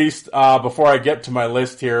not least, before I get to my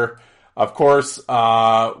list here, of course,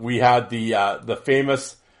 we had the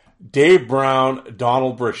famous Dave Brown,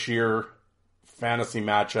 Donald Brashear fantasy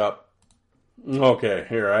matchup. Okay,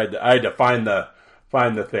 here, I had to find the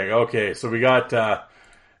thing. Okay, so we got,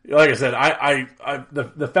 like I said,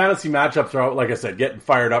 the fantasy matchups are out, like I said, getting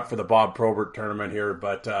fired up for the Bob Probert tournament here,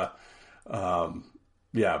 but,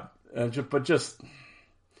 yeah, but just,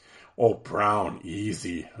 oh, Brown,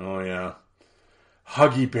 easy. Oh, yeah.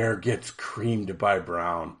 Huggy Bear gets creamed by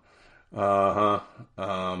Brown. I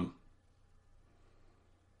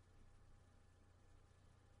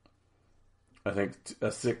think a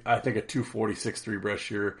 246.3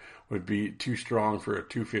 Brashear would be too strong for a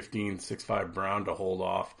 215.65 Brown to hold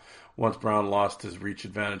off. Once Brown lost his reach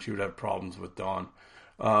advantage, he would have problems with Don.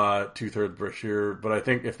 2/3 Brashear, but I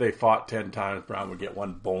think if they fought 10 times, Brown would get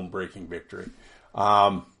one bone-breaking victory.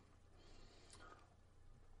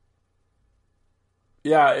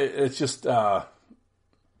 Yeah, it's just, of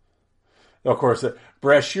course,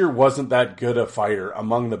 Brashear wasn't that good a fighter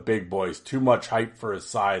among the big boys. Too much hype for his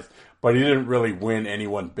size, but he didn't really win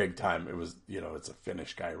anyone big time. It was, you know, it's a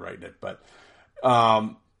Finnish guy writing it, but,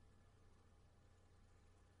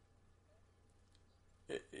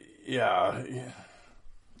 yeah.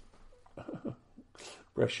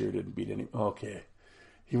 Brashear didn't beat any. Okay.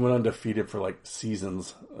 He went undefeated for like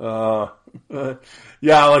seasons. Yeah,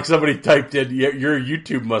 like somebody typed in, your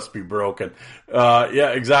YouTube must be broken.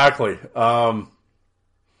 Yeah, exactly. So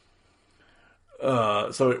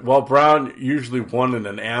Brown usually won in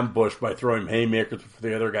an ambush by throwing haymakers before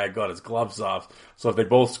the other guy got his gloves off. So if they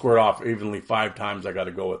both squared off evenly 5 times, I got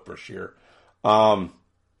to go with Brashear.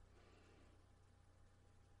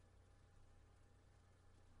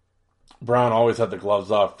 Brown always had the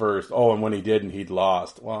gloves off first. Oh, and when he didn't, he'd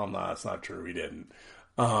lost. Well, no, that's not true. He didn't.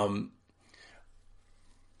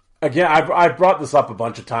 Again, I brought this up a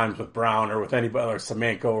bunch of times with Brown or with anybody, or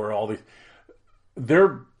Semenko or all these. Their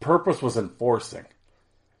purpose was enforcing.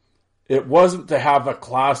 It wasn't to have a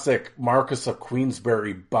classic Marcus of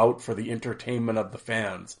Queensberry bout for the entertainment of the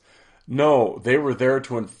fans. No, they were there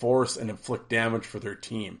to enforce and inflict damage for their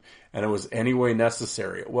team. And it was any way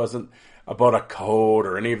necessary. It wasn't about a code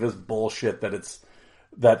or any of this bullshit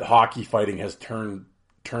that hockey fighting has turned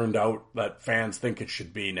out that fans think it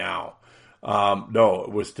should be now. No,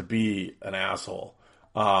 it was to be an asshole.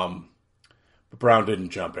 But Brown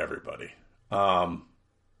didn't jump everybody.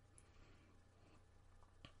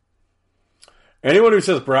 Anyone who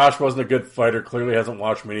says Brash wasn't a good fighter clearly hasn't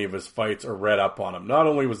watched many of his fights or read up on him. Not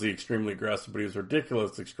only was he extremely aggressive, but he was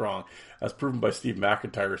ridiculously strong, as proven by Steve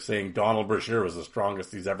McIntyre saying Donald Brashear was the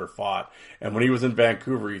strongest he's ever fought. And when he was in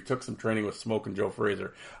Vancouver, he took some training with Smoke and Joe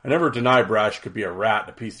Fraser. I never denied Brash could be a rat and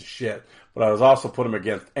a piece of shit, but I was also put him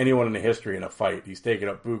against anyone in the history in a fight. He's taken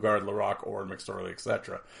up Bugard, LaRock, Orr, McSorley,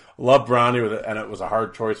 etc. Love Brownie, and it was a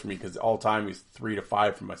hard choice for me because all time he's 3 to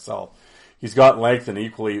 5 for myself. He's got length and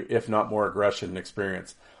equally, if not more, aggression and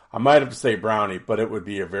experience. I might have to say Brownie, but it would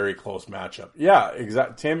be a very close matchup. Yeah,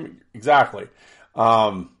 Tim, exactly.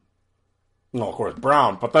 Well, of course,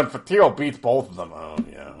 Brown, but then Fatio beats both of them. Oh,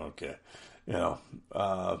 yeah, okay.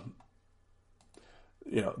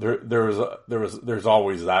 There's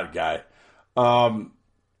always that guy.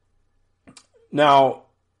 Now,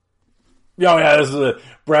 this is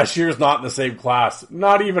Brashear's not in the same class.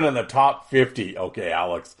 Not even in the top 50. Okay,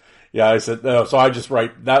 Alex. Yeah, I said, no, so I just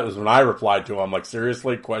write, that was when I replied to him. I'm like,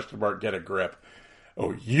 seriously? ? Get a grip.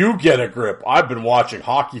 Oh, you get a grip. I've been watching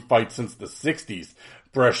hockey fights since the 60s.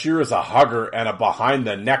 Brashear is a hugger and a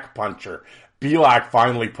behind-the-neck puncher. Belak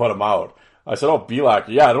finally put him out. I said, oh, Belak,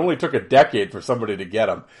 yeah, it only took a decade for somebody to get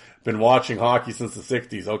him. Been watching hockey since the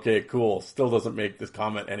 60s. Okay, cool. Still doesn't make this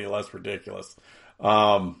comment any less ridiculous.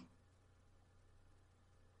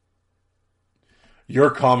 Your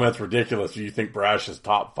comment's ridiculous. You think Brash is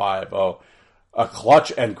top 5. Oh, a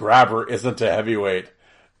clutch and grabber isn't a heavyweight.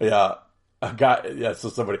 Yeah. A guy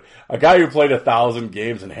who played 1,000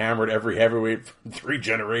 games and hammered every heavyweight from 3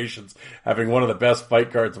 generations, having one of the best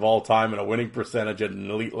fight cards of all time and a winning percentage at an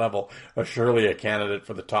elite level, is surely a candidate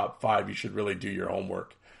for the top 5. You should really do your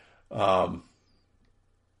homework.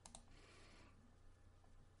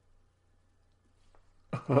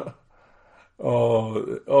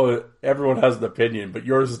 Everyone has an opinion, but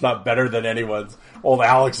yours is not better than anyone's. Old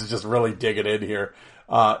Alex is just really digging in here.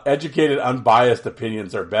 Educated, unbiased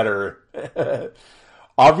opinions are better.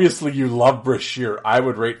 Obviously, you love Brashear. I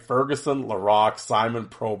would rate Ferguson, Larocque, Simon,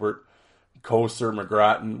 Probert, Koser,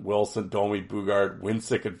 McGrattan, Wilson, Domi, Bugard,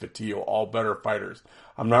 Winsick, and Fatillo, all better fighters.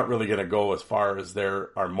 I'm not really going to go as far as there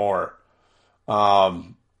are more.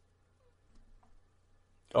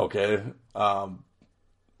 Okay.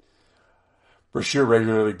 Brashear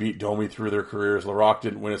regularly beat Domi through their careers. Larocque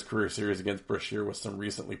didn't win his career series against Brashear, with some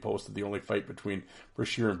recently posted the only fight between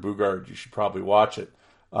Brashear and Bugard. You should probably watch it.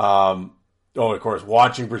 Of course,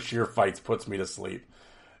 watching Brashear fights puts me to sleep.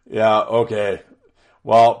 Yeah, okay.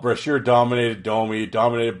 Well, Brashear dominated Domi,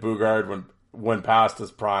 dominated Bugard when past his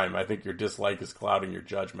prime. I think your dislike is clouding your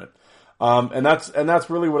judgment. And that's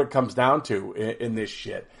really what it comes down to in this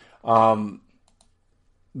shit.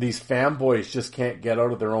 These fanboys just can't get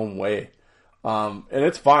out of their own way. And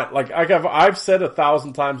it's fine. Like I've said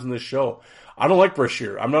 1,000 times in this show, I don't like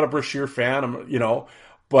Brashear. I'm not a Brashear fan.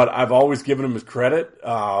 But I've always given him his credit.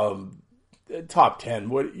 Top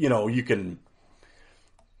 10. You can,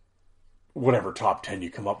 whatever top 10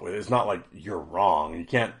 you come up with. It's not like you're wrong. You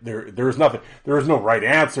can't. There is nothing. There is no right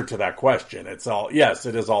answer to that question. It's all, yes,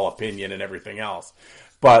 it is all opinion and everything else.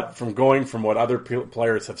 But from what other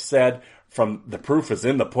players have said, from the proof is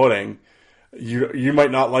in the pudding. You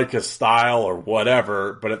might not like his style or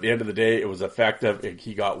whatever, but at the end of the day, it was effective.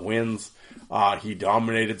 He got wins. He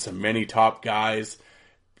dominated many top guys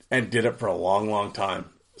and did it for a long, long time.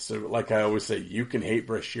 So like I always say, you can hate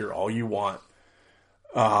Brashear all you want.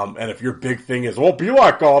 And if your big thing is,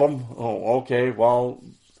 Belak got him. Oh, okay. Well,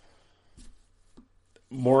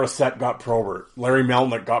 Morissette got Probert. Larry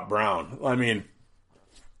Melnick got Brown. I mean,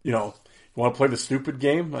 you want to play the stupid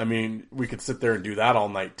game? I mean, we could sit there and do that all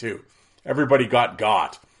night too. Everybody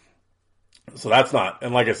got. So that's not,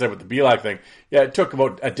 and like I said with the Belak thing, yeah, it took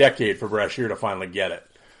about a decade for Brashear to finally get it.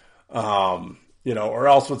 Or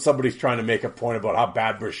else when somebody's trying to make a point about how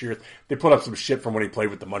bad Brashear is, they put up some shit from when he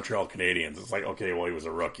played with the Montreal Canadiens. It's like, okay, well, he was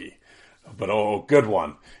a rookie. But good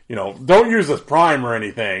one. Don't use his prime or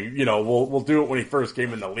anything. We'll do it when he first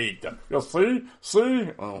came in the league. You'll see?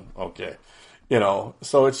 Oh, okay.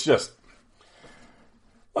 So it's just,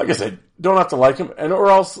 like I said, don't have to like him,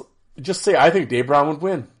 or else just say, I think Dave Brown would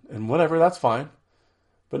win, and whatever, that's fine.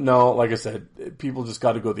 But no, like I said, people just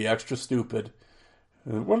got to go the extra stupid.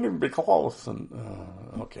 It wouldn't even be close, and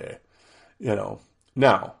okay.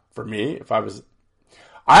 Now, for me,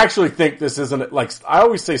 I actually think this isn't, like, I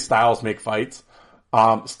always say styles make fights.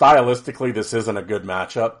 Stylistically, this isn't a good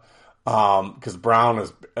matchup, because Brown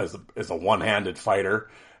is a one-handed fighter,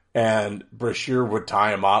 and Brashear would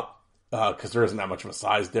tie him up, because there isn't that much of a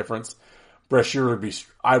size difference. Brashear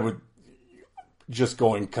would just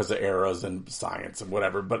going because of eras and science and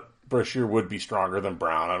whatever, but Brashear would be stronger than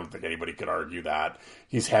Brown. I don't think anybody could argue that.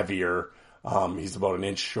 He's heavier. He's about an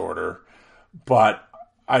inch shorter, but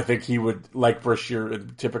I think he would, like Brashear,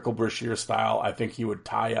 typical Brashear style, I think he would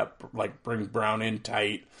tie up, like bring Brown in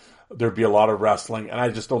tight. There'd be a lot of wrestling, and I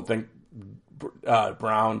just don't think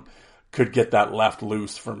Brown could get that left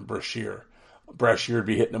loose from Brashear. Brashear would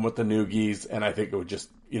be hitting him with the noogies, and I think it would just,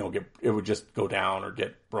 it would just go down or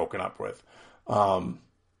get broken up with. I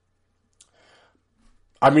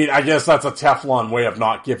guess that's a Teflon way of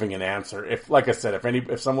not giving an answer. Like I said,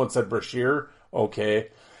 if someone said Brashear, okay.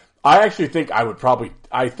 I actually think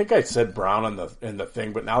I think I said Brown in the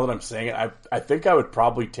thing, but now that I'm saying it, I think I would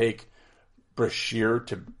probably take Brashear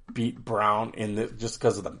to beat Brown just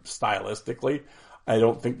because of the stylistically. I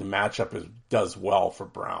don't think the matchup does well for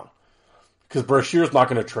Brown. Because Brashear's not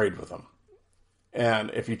going to trade with him.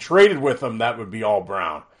 And if he traded with him, that would be all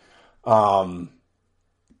Brown.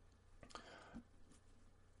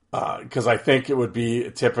 Because I think it would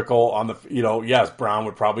be typical on the, yes, Brown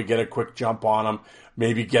would probably get a quick jump on him,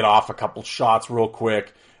 maybe get off a couple shots real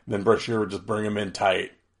quick, and then Brashear would just bring him in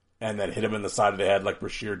tight, and then hit him in the side of the head like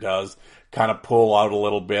Brashear does, kind of pull out a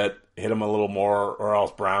little bit, hit him a little more, or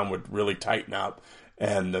else Brown would really tighten up,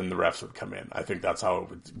 and then the refs would come in. I think that's how it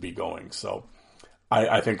would be going. So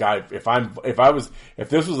I think if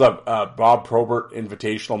this was a Bob Probert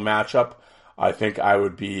invitational matchup, I think I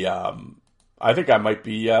would be I think I might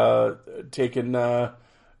be taking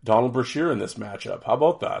Donald Brashear in this matchup. How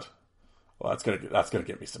about that? Well, that's gonna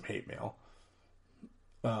get me some hate mail.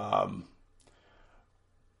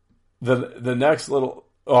 The next little.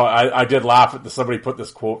 Oh, I did laugh at somebody put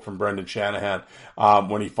this quote from Brendan Shanahan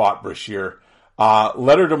when he fought Brashear.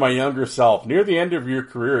 Letter to my younger self. Near the end of your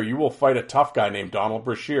career, you will fight a tough guy named Donald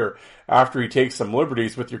Brashear after he takes some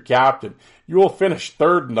liberties with your captain. You will finish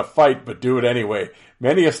third in the fight, but do it anyway.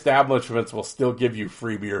 Many establishments will still give you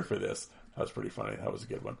free beer for this. That was pretty funny. That was a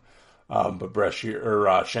good one. But Brashear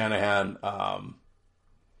or Shanahan,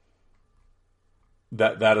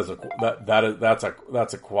 that's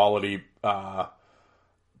a quality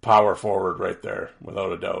power forward right there,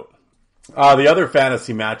 without a doubt. The other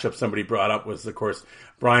fantasy matchup somebody brought up was, of course,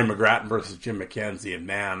 Brian McGrattan versus Jim McKenzie, and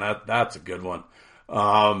man, that's a good one.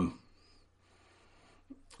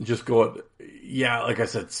 Just go, yeah, like I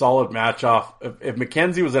said, solid match off. If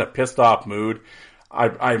McKenzie was in a pissed off mood,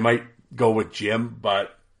 I might go with Jim,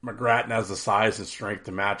 but McGrattan has the size and strength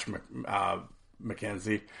to match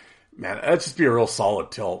McKenzie. Man, that'd just be a real solid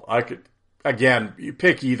tilt. Again, you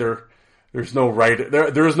pick either. There's no right.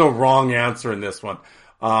 There is no wrong answer in this one.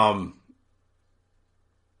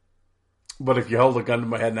 But if you held a gun to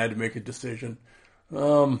my head and I had to make a decision,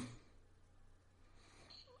 I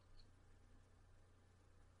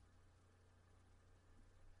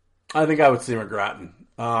think I would say McGrattan.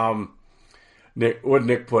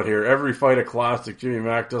 Nick put here, every fight a classic. Jimmy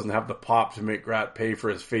Mack doesn't have the pop to make Grat pay for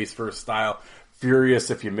his face first style. Furious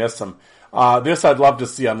if you miss him. This I'd love to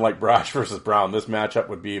see, unlike Brash versus Brown. This matchup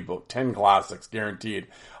would be about 10 classics, guaranteed.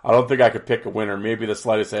 I don't think I could pick a winner. Maybe the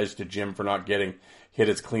slightest edge to Jim for not getting hit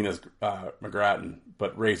as clean as McGrattan,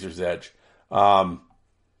 but razor's edge.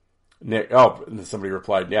 Nick, and somebody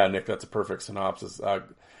replied, yeah, Nick, that's a perfect synopsis.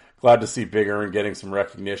 Glad to see Big Earn getting some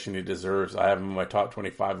recognition he deserves. I have him in my top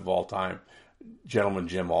 25 of all time. Gentleman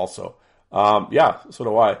Jim also. Yeah, so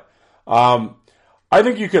do I. I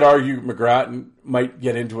think you could argue McGrattan might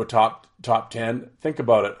get into a top 10. Think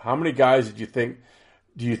about it. How many guys do you think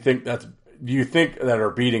that are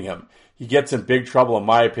beating him? He gets in big trouble, in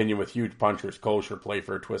my opinion, with huge punchers, Kosher,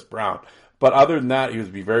 Playfair, Twist, Brown. But other than that, he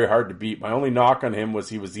would be very hard to beat. My only knock on him was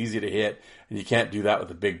he was easy to hit, and you can't do that with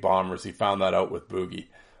the big bombers. He found that out with Boogie.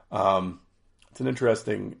 It's an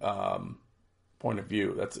interesting point of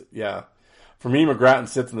view. For me, McGrattan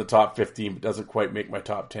sits in the top 15, but doesn't quite make my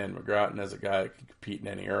top 10. McGrattan is a guy that can compete in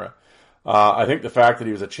any era. I think the fact that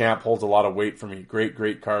he was a champ holds a lot of weight for me.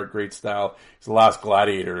 Great card, great style. He's the last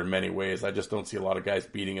gladiator in many ways. I just don't see a lot of guys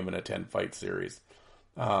beating him in a 10-fight series.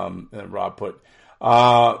 And Rob put,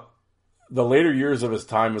 the later years of his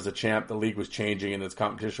time as a champ, the league was changing and his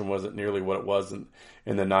competition wasn't nearly what it was in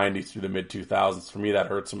the 90s through the mid-2000s. For me, that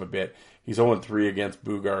hurts him a bit. He's 0-3 against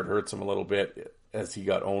Bugard, hurts him a little bit as he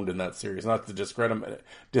got owned in that series. Not to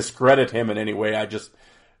discredit him in any way. I just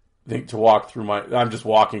think I'm just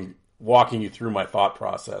walking you through my thought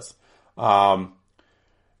process.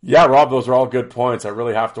 Yeah, Rob, those are all good points. I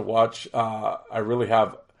really have to watch. I really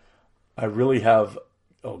have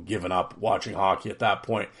given up watching hockey at that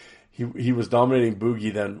point. He was dominating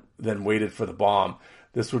Boogie, then waited for the bomb.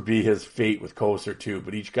 This would be his fate with Kosher too,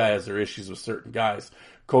 but each guy has their issues with certain guys.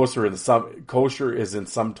 Kosher is in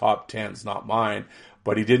some top 10s, not mine,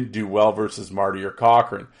 but he didn't do well versus Marty or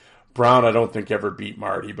Cochran. Brown, I don't think ever beat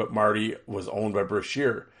Marty, but Marty was owned by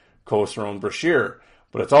Brashear. Kosher owned Brashear,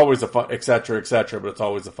 but it's always a fun, et cetera, but it's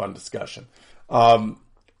always a fun discussion.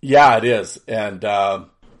 Yeah, it is. And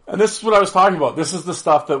this is what I was talking about. This is the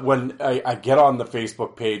stuff that when I get on the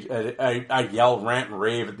Facebook page, I yell, rant, and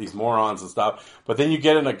rave at these morons and stuff. But then you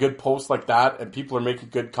get in a good post like that, and people are making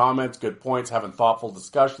good comments, good points, having thoughtful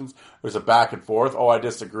discussions. There's a back and forth. Oh, I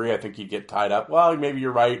disagree. I think you get tied up. Well, maybe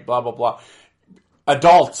you're right, blah, blah, blah.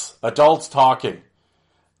 Adults talking.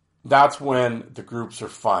 That's when the groups are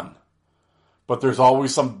fun. But there's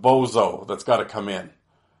always some bozo that's got to come in.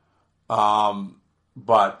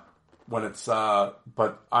 But when it's,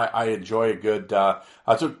 but I enjoy a good,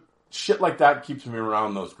 that's what shit like that keeps me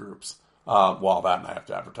around those groups. Well, that and I have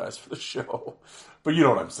to advertise for the show, but you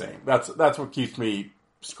know what I'm saying. That's what keeps me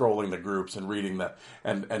scrolling the groups and reading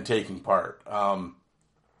and taking part.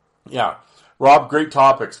 Yeah, Rob, great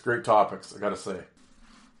topics. I gotta say.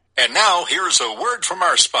 And now here's a word from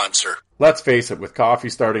our sponsor. Let's face it, with coffee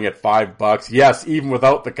starting at $5, yes, even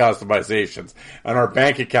without the customizations, and our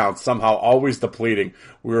bank accounts somehow always depleting,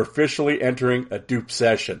 we're officially entering a dupe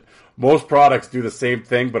session. Most products do the same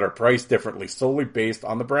thing, but are priced differently, solely based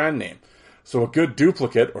on the brand name. So a good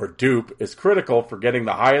duplicate, or dupe, is critical for getting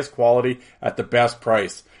the highest quality at the best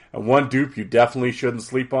price. And one dupe you definitely shouldn't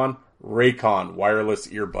sleep on, Raycon wireless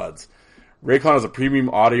earbuds. Raycon is a premium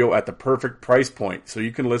audio at the perfect price point, so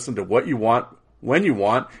you can listen to what you want, when you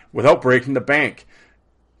want, without breaking the bank.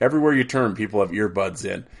 Everywhere you turn, people have earbuds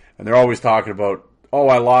in, and they're always talking about, oh,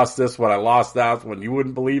 I lost this one, I lost that one. You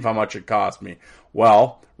wouldn't believe how much it cost me.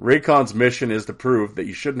 Well, Raycon's mission is to prove that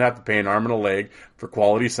you shouldn't have to pay an arm and a leg for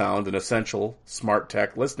quality sound and essential smart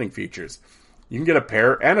tech listening features. You can get a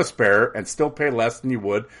pair and a spare and still pay less than you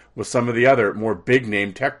would with some of the other more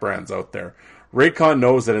big-name tech brands out there. Raycon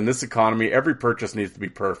knows that in this economy, every purchase needs to be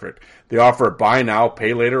perfect. They offer buy now,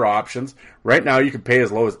 pay later options. Right now, you can pay as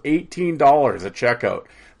low as $18 at checkout.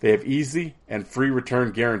 They have easy and free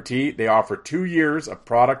return guarantee. They offer 2 years of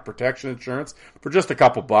product protection insurance for just a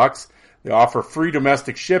couple bucks. They offer free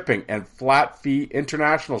domestic shipping and flat fee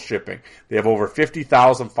international shipping. They have over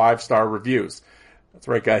 50,000 5-star reviews. That's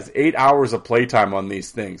right, guys. 8 hours of playtime on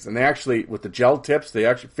these things. And they actually, with the gel tips, they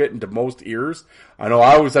actually fit into most ears. I know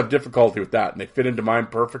I always have difficulty with that, and they fit into mine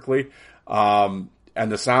perfectly. And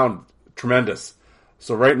the sound, tremendous.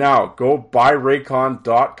 So right now, go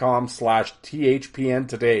buyraycon.com/THPN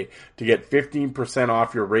today to get 15%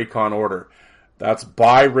 off your Raycon order. That's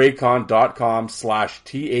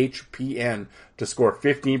buyraycon.com/THPN to score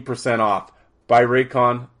 15% off.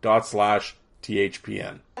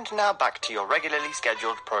 Buyraycon.com/THPN. And now back to your regularly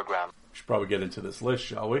scheduled program. Should probably get into this list,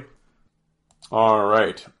 shall we? All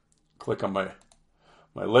right. Click on my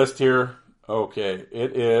list here. Okay,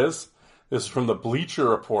 this is from the Bleacher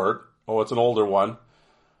Report. Oh, it's an older one.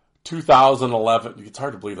 2011. It's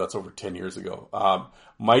hard to believe that's over 10 years ago.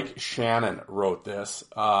 Mike Shannon wrote this.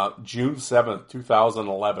 June 7th,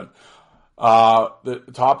 2011. The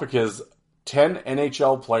topic is 10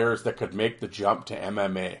 NHL players that could make the jump to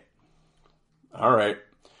MMA. All right.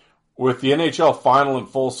 With the NHL final in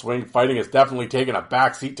full swing, fighting has definitely taken a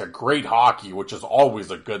backseat to great hockey, which is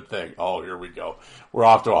always a good thing. Oh, here we go. We're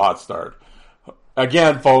off to a hot start.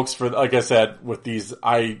 Again, folks, like I said, with these,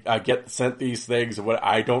 I get sent these things,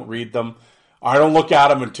 I don't read them. I don't look at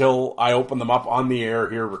them until I open them up on the air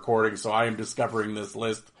here recording, so I am discovering this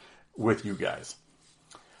list with you guys.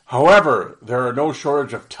 However, there are no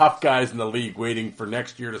shortage of tough guys in the league waiting for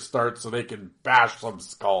next year to start so they can bash some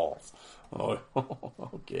skulls. Oh,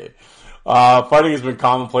 okay. Fighting has been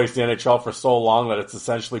commonplace in the NHL for so long that it's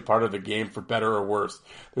essentially part of the game for better or worse.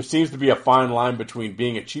 There seems to be a fine line between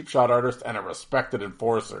being a cheap shot artist and a respected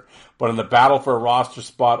enforcer. But in the battle for a roster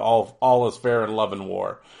spot, all is fair in love and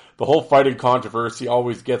war. The whole fighting controversy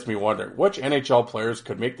always gets me wondering, which NHL players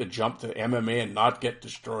could make the jump to MMA and not get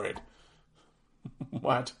destroyed?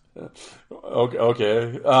 What?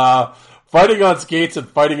 Okay. Fighting on skates and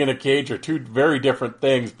fighting in a cage are two very different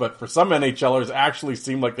things, but for some NHLers actually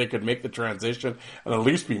seem like they could make the transition and at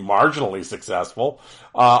least be marginally successful.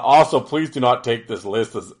 Also, please do not take this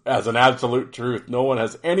list as an absolute truth. No one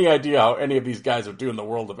has any idea how any of these guys would do in the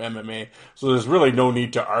world of MMA, so there's really no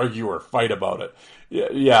need to argue or fight about it.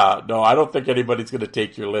 Yeah, no, I don't think anybody's going to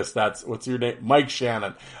take your list. What's your name? Mike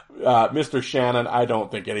Shannon. Mr. Shannon, I don't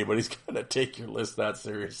think anybody's going to take your list that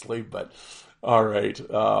seriously, but all right.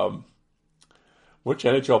 Which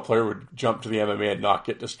NHL player would jump to the MMA and not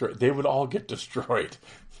get destroyed? They would all get destroyed.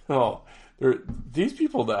 No, these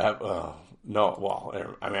people that have, no,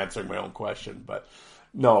 well, I'm answering my own question, but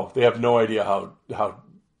no, they have no idea how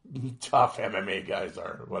tough MMA guys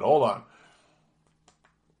are. But hold on.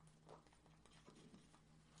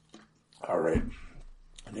 All right.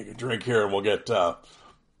 I take a drink here and we'll get, well,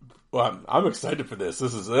 I'm excited for this.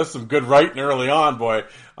 This is some good writing early on, boy.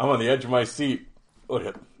 I'm on the edge of my seat. Look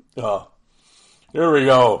at, here we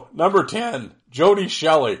go. Number 10, Jody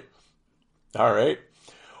Shelley. All right.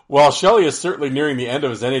 While Shelley is certainly nearing the end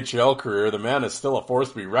of his NHL career, the man is still a force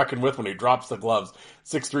to be reckoned with when he drops the gloves.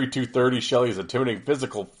 6'3", 230, Shelley is a intimidating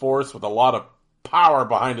physical force with a lot of power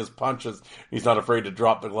behind his punches. He's not afraid to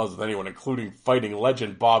drop the gloves with anyone, including fighting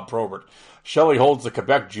legend Bob Probert. Shelley holds the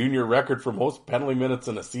Quebec junior record for most penalty minutes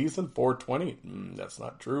in a season, 420. That's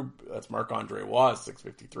not true. That's Marc-Andre Roy,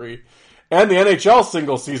 653. And the NHL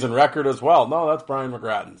single season record as well. No, that's Brian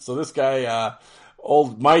McGrattan. So this guy,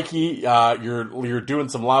 old Mikey, you're doing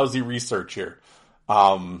some lousy research here.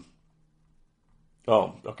 Oh,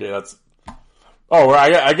 okay,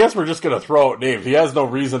 I guess we're just going to throw out names. He has no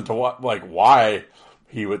reason to why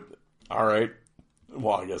he would. All right.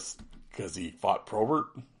 Well, I guess because he fought Probert.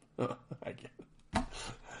 I get.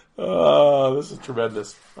 This is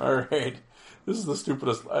tremendous. All right. This is the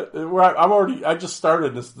stupidest. I just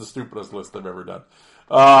started. This is the stupidest list I've ever done.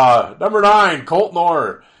 Number 9, Colt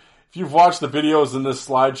Knorr. If you've watched the videos in this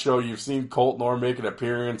slideshow, you've seen Colt Knorr make an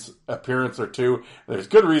appearance or two. There's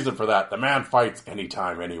good reason for that. The man fights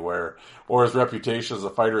anytime, anywhere. Or his reputation as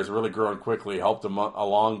a fighter has really grown quickly, helped him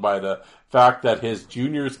along by the fact that his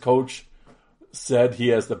juniors coach said he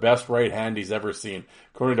has the best right hand he's ever seen.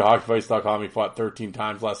 According to HockeyFights.com, he fought 13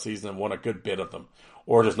 times last season and won a good bit of them.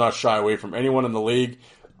 Or does not shy away from anyone in the league.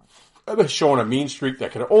 And has shown a mean streak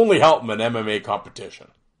that can only help him in MMA competition.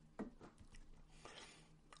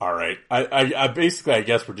 All right. I basically, I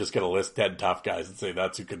guess we're just going to list 10 tough guys and say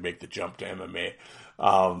that's who could make the jump to MMA.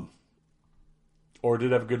 Or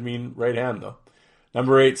did have a good mean right hand, though.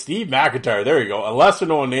 Number 8, Steve McIntyre. There you go. A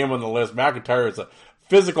lesser-known name on the list. McIntyre is a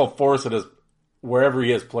physical force at wherever he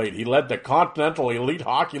has played. He led the Continental Elite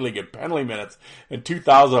Hockey League in penalty minutes in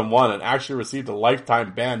 2001 and actually received a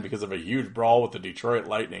lifetime ban because of a huge brawl with the Detroit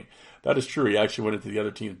Lightning. That is true. He actually went into the other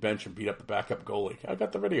team's bench and beat up the backup goalie. I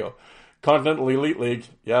got the video. Continental Elite League.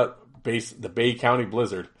 Yeah, the Bay County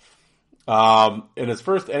Blizzard. In his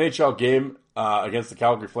first NHL game against the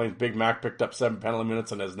Calgary Flames, Big Mac picked up 7 penalty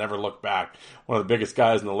minutes and has never looked back. One of the biggest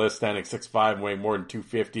guys on the list, standing 6'5", weighing more than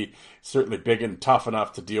 250. Certainly big and tough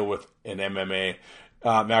enough to deal with in MMA.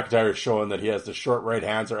 McIntyre is showing that he has the short right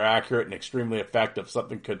hands, are accurate and extremely effective.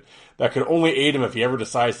 Something that could only aid him if he ever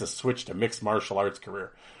decides to switch to mixed martial arts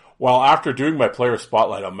career. Well, after doing my player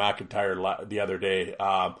spotlight on McIntyre the other day,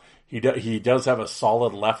 he does have a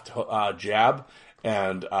solid left jab.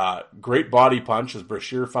 And great body punch, as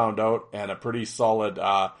Brashear found out, and a pretty solid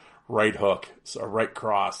right hook, so a right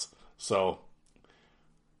cross. So,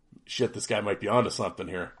 shit, this guy might be onto something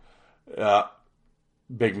here.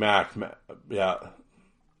 Big Mac, yeah.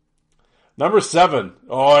 Number 7.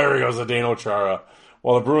 Oh, here he goes, Zdeno Chara.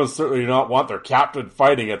 While the Bruins certainly do not want their captain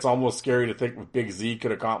fighting, it's almost scary to think what Big Z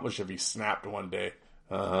could accomplish if he snapped one day.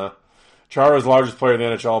 Chara's largest player in the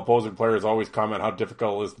NHL. Opposing players always comment how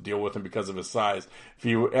difficult it is to deal with him because of his size. If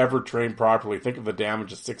he ever trained properly, think of the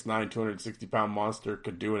damage a 6'9", 260-pound monster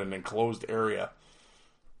could do in an enclosed area.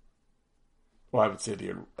 Well, I would say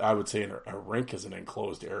a rink is an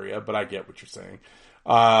enclosed area, but I get what you're saying.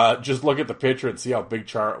 Just look at the picture and see how big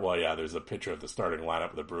Chara... Well, yeah, there's a picture of the starting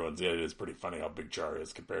lineup of the Bruins. Yeah, it is pretty funny how big Chara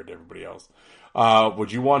is compared to everybody else.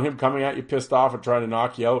 Would you want him coming at you pissed off and trying to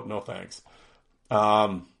knock you out? No, thanks.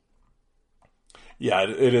 Yeah,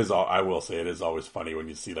 it is. I will say it is always funny when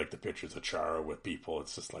you see like the pictures of Chara with people.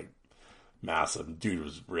 It's just like massive. Dude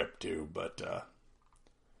was ripped too, but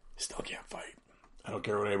still can't fight. I don't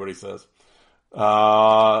care what anybody says.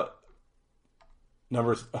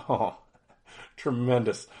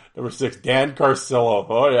 Tremendous. Number 6, Dan Carcillo.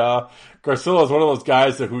 Oh, yeah. Carcillo is one of those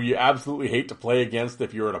guys who you absolutely hate to play against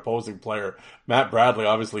if you're an opposing player. Matt Bradley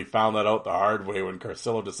obviously found that out the hard way when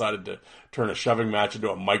Carcillo decided to turn a shoving match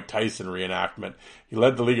into a Mike Tyson reenactment. He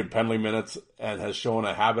led the league in penalty minutes and has shown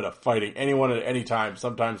a habit of fighting anyone at any time,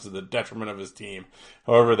 sometimes to the detriment of his team.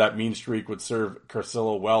 However, that mean streak would serve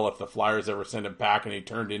Carcillo well if the Flyers ever sent him back and he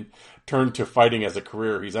turned to fighting as a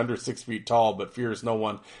career. He's under 6 feet tall, but fears no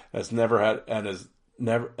one, has never had, and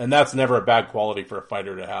that's never a bad quality for a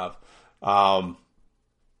fighter to have.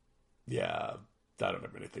 Yeah, I don't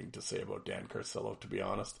have anything to say about Dan Carcillo, to be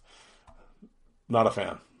honest. Not a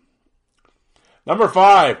fan. Number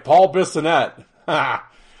 5, Paul Bissonnette.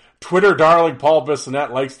 Twitter darling Paul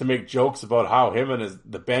Bissonnette likes to make jokes about how him and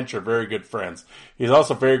the bench are very good friends. He's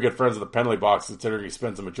also very good friends with the penalty box, considering he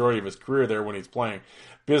spends the majority of his career there when he's playing.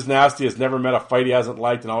 Biz Nasty has never met a fight he hasn't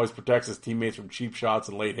liked and always protects his teammates from cheap shots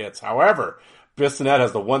and late hits. However, Bissonnette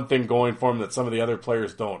has the one thing going for him that some of the other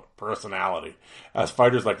players don't: personality. As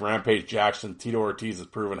fighters like Rampage Jackson, Tito Ortiz has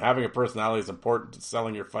proven, having a personality is important to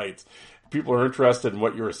selling your fights. If people are interested in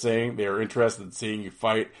what you are saying, they are interested in seeing you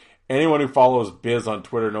fight. Anyone who follows Biz on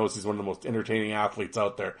Twitter knows he's one of the most entertaining athletes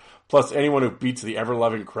out there. Plus, anyone who beats the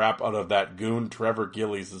ever-loving crap out of that goon, Trevor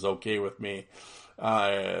Gillies, is okay with me.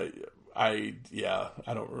 I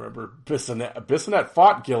don't remember. Bissonnette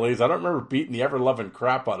fought Gillies. I don't remember beating the ever-loving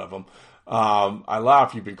crap out of him. I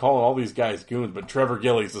laugh. You've been calling all these guys goons, but Trevor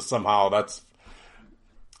Gillies is somehow,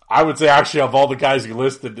 I would say actually of all the guys you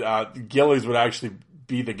listed, Gillies would actually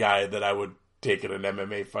be the guy that I would take in an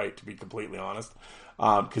MMA fight, to be completely honest.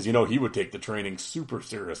 Because, he would take the training super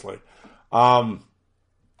seriously.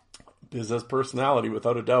 Biz has personality,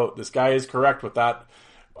 without a doubt. This guy is correct with that.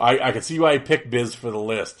 I can see why he picked Biz for the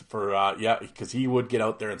list. Because he would get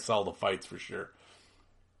out there and sell the fights for sure.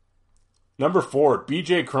 Number 4,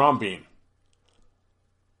 BJ Crombeen.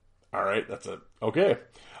 All right, that's it. Okay.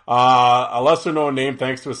 A lesser-known name,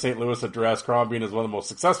 thanks to his St. Louis address, Crombeen is one of the most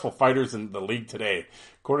successful fighters in the league today.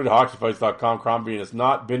 According to HockeyFights.com, Crombeen has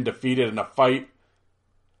not been defeated in a fight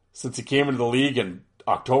since he came into the league in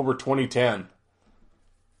October 2010.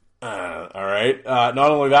 All right. Not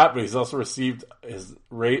only that, but he's also received his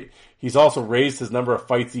rate. He's also raised his number of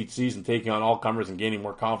fights each season, taking on all comers and gaining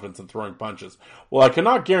more confidence in throwing punches. While I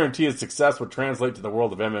cannot guarantee his success would translate to the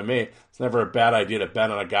world of MMA, it's never a bad idea to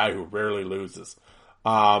bet on a guy who rarely loses.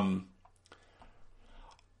 When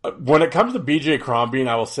it comes to BJ Crombie,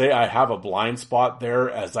 I will say I have a blind spot there,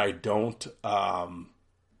 as I don't.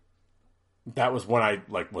 That was when I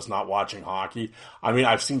was not watching hockey. I mean,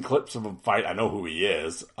 I've seen clips of him fight. I know who he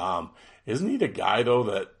is. Isn't he the guy though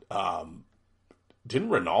that didn't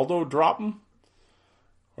Ronaldo drop him,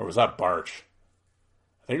 or was that Barch?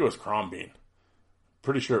 I think it was Crombie.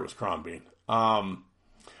 Pretty sure it was Crombie. I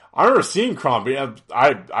remember seeing Crombie. I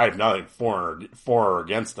have nothing for or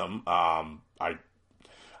against him.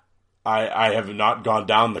 I have not gone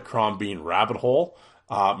down the Crombie rabbit hole.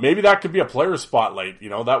 Maybe that could be a player spotlight,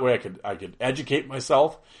 that way I could educate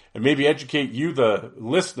myself and maybe educate you, the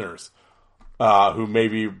listeners, who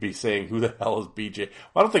maybe be saying, who the hell is BJ?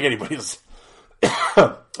 Well, I don't think anybody's,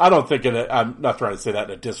 I'm not trying to say that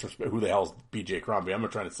in a disrespect, who the hell is BJ Crombie? I'm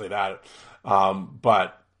not trying to say that.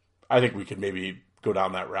 But I think we could maybe go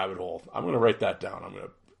down that rabbit hole. I'm going to write that down.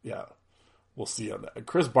 We'll see on that.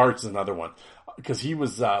 Chris Barch is another one, because he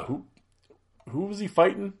was, who was he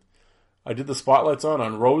fighting? I did the spotlights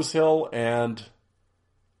on Rosehill and...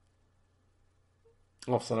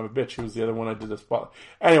 Oh, son of a bitch. Who was the other one I did the spotlight?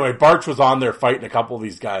 Anyway, Barch was on there fighting a couple of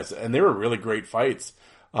these guys, and they were really great fights.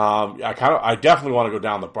 I definitely want to go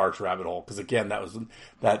down the Barch rabbit hole, because again,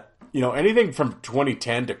 anything from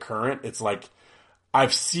 2010 to current, it's like,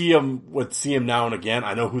 would see him now and again.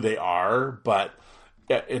 I know who they are, but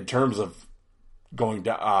in terms of going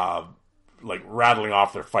down, rattling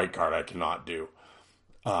off their fight card, I cannot do.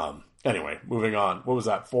 Anyway, moving on. What was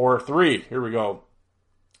that? 4-3. Here we go.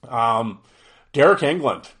 Derek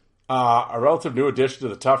England. A relative new addition to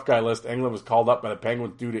the tough guy list. England was called up by the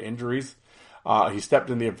Penguins due to injuries. He stepped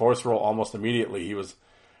in the enforcer role almost immediately. He was,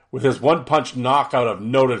 with his one-punch knockout of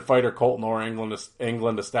noted fighter Colton Orr,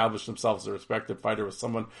 England established himself as a respected fighter with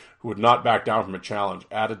someone who would not back down from a challenge.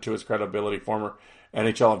 Added to his credibility, former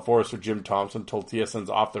NHL enforcer Jim Thompson told TSN's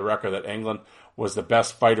Off the Record that England was the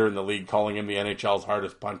best fighter in the league, calling him the NHL's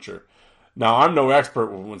hardest puncher. Now, I'm no expert.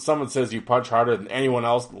 When someone says you punch harder than anyone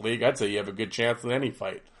else in the league, I'd say you have a good chance in any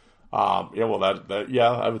fight. I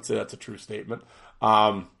would say that's a true statement.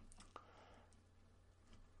 What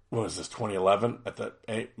was this, 2011? I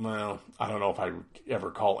don't know if I would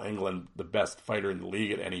ever call England the best fighter in the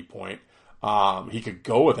league at any point. He could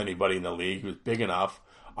go with anybody in the league. He was big enough.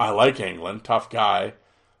 I like England, tough guy.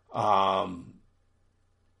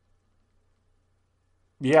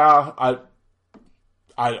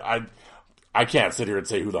 I can't sit here and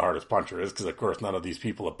say who the hardest puncher is, because of course none of these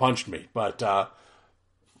people have punched me. But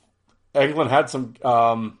England had some,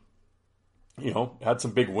 had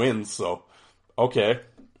some big wins. So okay,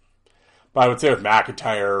 but I would say with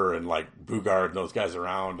McIntyre and Bugard and those guys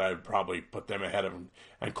around, I'd probably put them ahead of,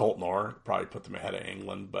 and Colton Orr, probably put them ahead of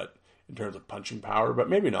England. But in terms of punching power, but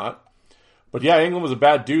maybe not. But yeah, England was a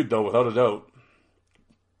bad dude though, without a doubt.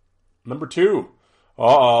 Number 2.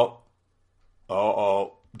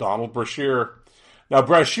 Donald Brashear. Now,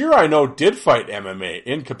 Brashear, I know, did fight MMA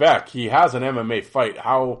in Quebec. He has an MMA fight.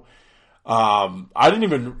 How? I didn't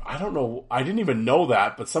even know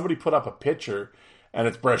that, but somebody put up a picture, and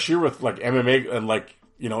it's Brashear with MMA and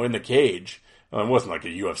in the cage. It wasn't like a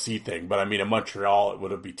UFC thing, but I mean, in Montreal, it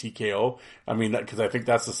would be TKO. I mean, because I think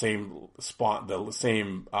that's the same spot, the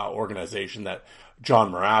same organization that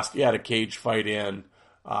John Morasky had a cage fight in.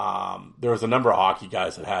 There was a number of hockey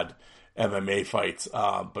guys that had MMA fights.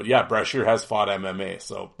 But yeah, Brashear has fought MMA.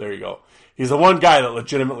 So there you go. He's the one guy that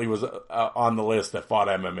legitimately was on the list that fought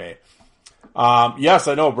MMA. Yes,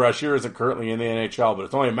 I know Brashear isn't currently in the NHL, but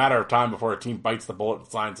it's only a matter of time before a team bites the bullet and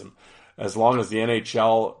signs him. As long as the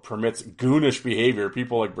NHL permits goonish behavior,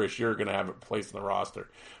 people like Brashear are going to have a place in the roster.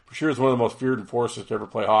 Brashear is one of the most feared enforcers to ever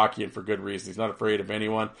play hockey, and for good reason. He's not afraid of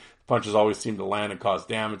anyone. Punches always seem to land and cause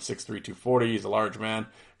damage. 6'3", 240. He's a large man.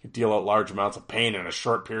 He can deal out large amounts of pain in a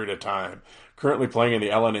short period of time. Currently playing in the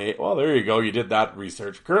LNAH. Well, there you go. You did that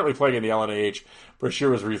research. Currently playing in the LNAH,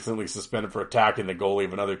 Brashear was recently suspended for attacking the goalie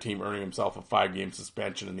of another team, earning himself a 5-game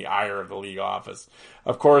suspension in the ire of the league office.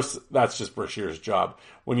 Of course, that's just Brashear's job.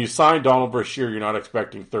 When you sign Donald Brashear, you're not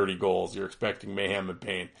expecting 30 goals. You're expecting mayhem and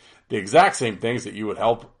pain. The exact same things that you would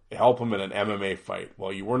help him in an MMA fight.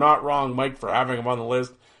 Well, you were not wrong, Mike, for having him on the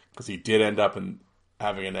list, because he did end up in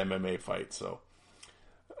having an MMA fight. So,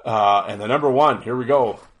 and the number 1, here we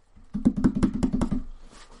go.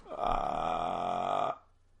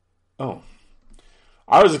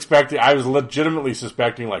 I was legitimately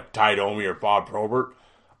suspecting Ty Domi or Bob Probert.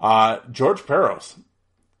 George Peros.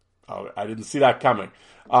 I didn't see that coming.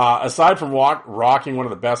 Aside from rocking one of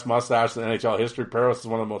the best mustaches in NHL history, Parros is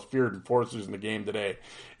one of the most feared enforcers in the game today.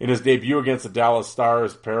 In his debut against the Dallas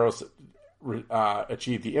Stars, Parros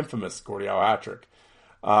achieved the infamous Gordie-Howe hat trick.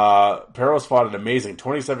 Parros fought an amazing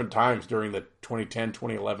 27 times during the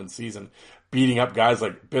 2010-2011 season, beating up guys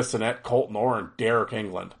like Bissonnette, Colton Orr, and Derek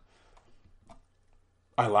England.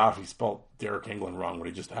 I laugh he spelled Derek England wrong when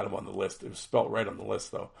he just had him on the list. It was spelled right on the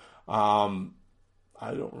list, though. I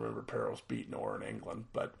don't remember Parros beating Orr in England,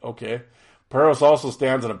 but okay. Parros also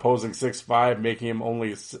stands an opposing 6'5", making him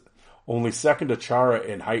only second to Chara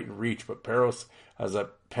in height and reach, but Parros has a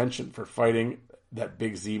penchant for fighting that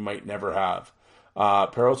Big Z might never have.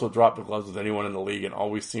 Parros will drop the gloves with anyone in the league and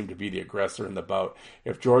always seem to be the aggressor in the bout.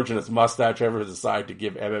 If George and his mustache ever decide to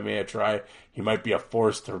give MMA a try, he might be a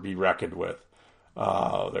force to be reckoned with.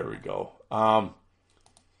 There we go.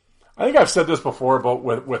 I think I've said this before about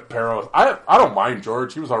with Parros. I don't mind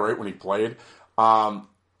George. He was all right when he played.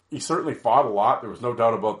 He certainly fought a lot. There was no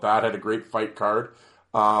doubt about that. Had a great fight card.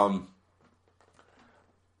 To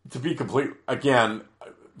be complete, again,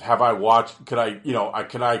 have I watched? Can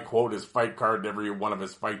I quote his fight card in every one of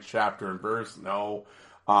his fights, chapter and verse? No.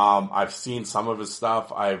 I've seen some of his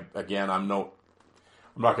stuff. I'm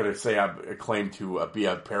not going to say I claim to be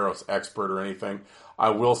a Parros expert or anything. I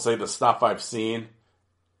will say the stuff I've seen,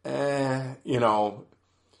 he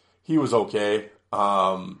was okay.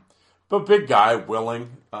 But big guy, willing,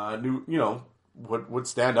 would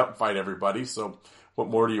stand up and fight everybody. So what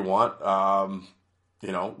more do you want?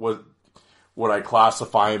 Would I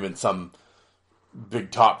classify him in some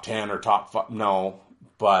big top 10 or top 5? No,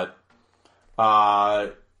 but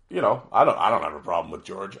I don't have a problem with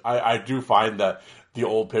George. I do find that the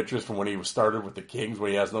old pictures from when he started with the Kings,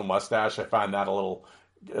 when he has no mustache, I find that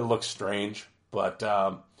it looks strange, but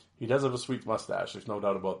he does have a sweet mustache. There's no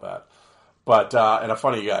doubt about that. But and a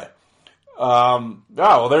funny guy.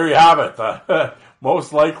 Well, there you have it.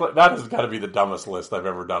 Most likely, that has got to be the dumbest list I've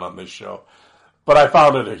ever done on this show. But I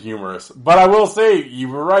found it humorous. But I will say, you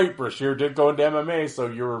were right. Brashear did go into MMA, so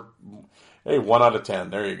you're, 1 out of 10.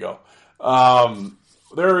 There you go.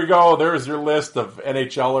 There we go. There's your list of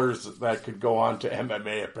NHLers that could go on to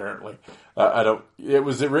MMA, apparently. It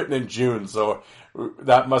was written in June, so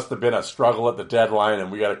that must have been a struggle at the deadline,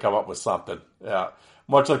 and we got to come up with something. Yeah.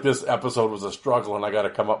 Much like this episode was a struggle, and I got to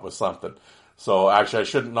come up with something. So actually, I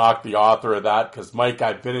shouldn't knock the author of that, because Mike,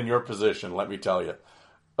 I've been in your position, let me tell you.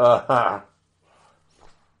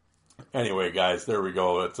 Anyway, guys, there we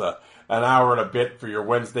go. It's an hour and a bit for your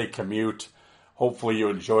Wednesday commute. Hopefully you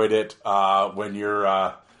enjoyed it when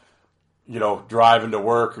you're, driving to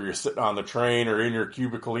work, or you're sitting on the train, or in your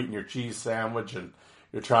cubicle eating your cheese sandwich, and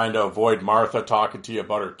you're trying to avoid Martha talking to you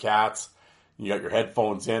about her cats. You got your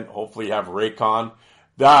headphones in. Hopefully you have Raycon.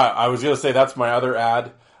 I was going to say that's my other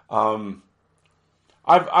ad.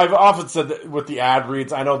 I've often said that with the ad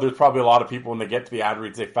reads, I know there's probably a lot of people when they get to the ad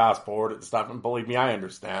reads, they fast forward it and stuff. And believe me, I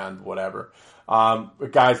understand, whatever.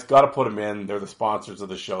 But guys, got to put them in. They're the sponsors of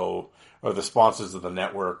the show, or the sponsors of the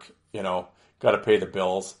network. Got to pay the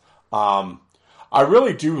bills. I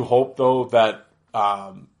really do hope though that,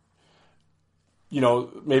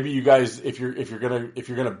 maybe you guys, if you're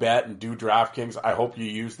gonna bet and do DraftKings, I hope you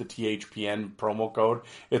use the THPN promo code.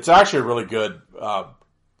 It's actually a really good,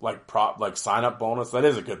 sign up bonus. That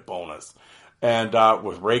is a good bonus. And,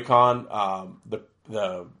 with Raycon,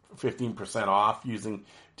 the 15% off using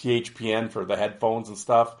THPN for the headphones and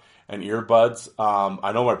stuff and earbuds.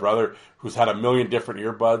 I know my brother who's had a million different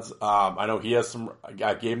earbuds. I know he has some,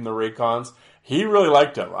 I gave him the Raycons. He really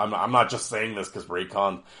liked them. I'm not just saying this because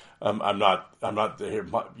Raycon, I'm not, I'm not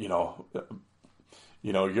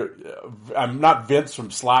Vince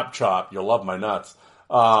from Slap Chop. You'll love my nuts.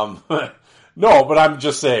 No, but I'm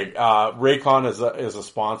just saying, Raycon is a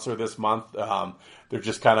sponsor this month. They're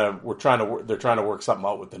just they're trying to work something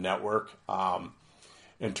out with the network,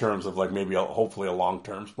 in terms of maybe hopefully a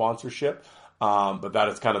long-term sponsorship. But that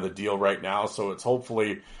is kind of the deal right now. So it's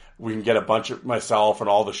hopefully we can get a bunch of myself and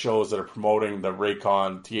all the shows that are promoting the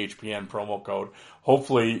Raycon THPN promo code.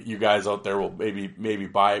 Hopefully you guys out there will maybe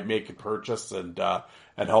make a purchase and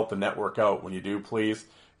help the network out. When you do, please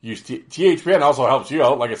use THPN. Also helps you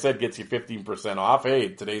out. Like I said, gets you 15% off. Hey,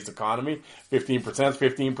 today's economy, 15% is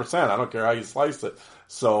 15%. I don't care how you slice it.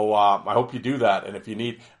 So, I hope you do that. And if you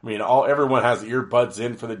need, everyone has earbuds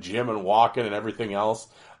in for the gym and walking and everything else.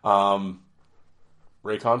 Raycons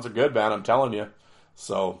are good, man. I'm telling you.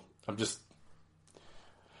 So I'm just,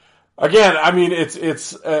 again,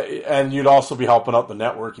 it's and you'd also be helping out the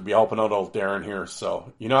network. You'd be helping out old Darren here.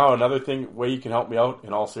 So, another way you can help me out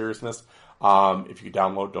in all seriousness, if you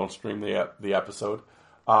download, don't stream the episode.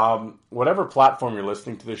 Whatever platform you're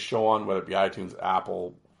listening to this show on, whether it be iTunes,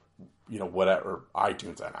 Apple, whatever,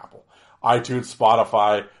 iTunes and Apple, iTunes,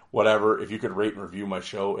 Spotify, whatever. If you could rate and review my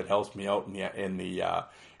show, it helps me out in the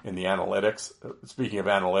analytics. Speaking of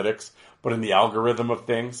analytics, but in the algorithm of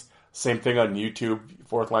things. Same thing on YouTube,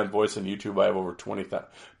 Fourth Line Voice on YouTube. I have over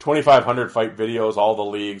 2,500 fight videos, all the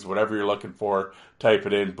leagues, whatever you're looking for. Type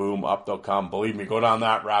it in, boom, up they'll come. Believe me, go down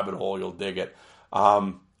that rabbit hole, you'll dig it.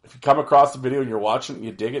 If you come across the video and you're watching it and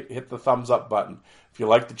you dig it, hit the thumbs up button. If you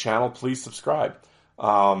like the channel, please subscribe.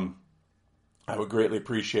 I would greatly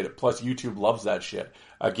appreciate it. Plus, YouTube loves that shit.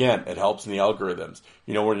 Again, it helps in the algorithms.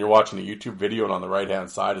 When you're watching a YouTube video and on the right-hand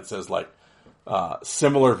side it says,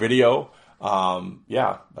 similar video,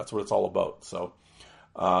 that's what it's all about. So,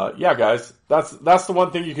 guys, that's the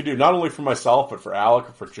one thing you can do, not only for myself, but for Alec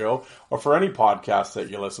or for Joe, or for any podcast that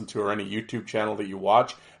you listen to or any YouTube channel that you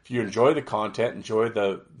watch. If you enjoy the content, enjoy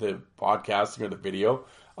the podcasting or the video,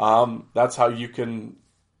 that's how you can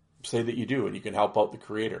say that you do, and you can help out the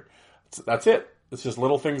creator. That's it. It's just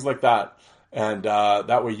little things like that. And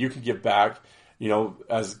that way you can give back.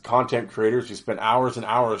 As content creators, you spend hours and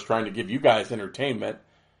hours trying to give you guys entertainment.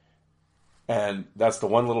 And that's the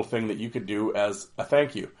one little thing that you could do as a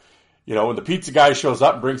thank you. When the pizza guy shows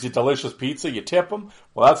up and brings you delicious pizza, you tip him.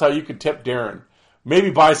 Well, that's how you can tip Darren.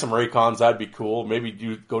 Maybe buy some Raycons, that'd be cool. Maybe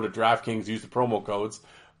you go to DraftKings, use the promo codes.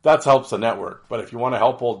 That helps the network. But if you want to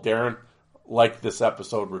help old Darren, like this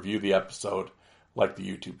episode, review the episode, like the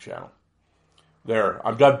YouTube channel. There,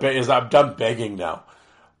 I'm done begging now.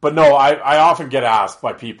 But no, I often get asked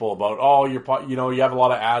by people about, you have a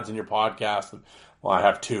lot of ads in your podcast. And, well, I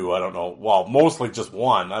have two. I don't know. Well, mostly just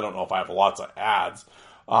one. I don't know if I have lots of ads.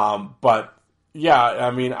 But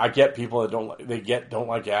yeah, I get people that don't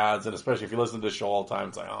like ads, and especially if you listen to the show all the time,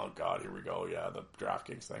 it's like, oh god, here we go. Yeah, the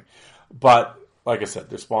DraftKings thing. But like I said,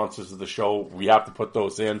 they're sponsors of the show. We have to put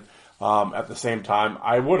those in. At the same time,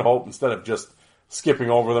 I would hope instead of just skipping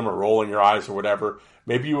over them or rolling your eyes or whatever,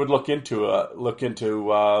 maybe you would look into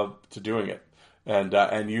doing it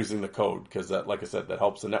and using the code, because that, like I said, that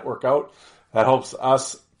helps the network out. That helps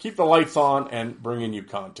us keep the lights on and bring in you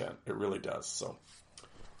content. It really does. So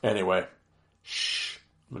anyway,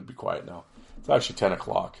 I'm going to be quiet now. It's actually 10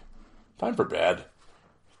 o'clock. Time for bed.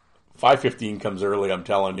 5:15 comes early, I'm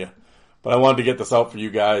telling you. But I wanted to get this out for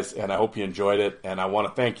you guys, and I hope you enjoyed it. And I want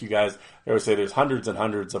to thank you guys. I always say there's hundreds and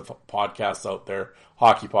hundreds of podcasts out there,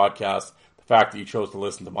 hockey podcasts. The fact that you chose to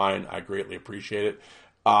listen to mine, I greatly appreciate it.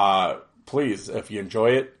 Please, if you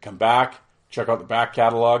enjoy it, come back, check out the back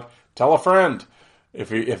catalog. Tell a friend. If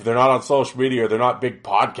they're not on social media or they're not big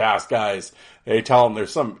podcast guys, hey, tell them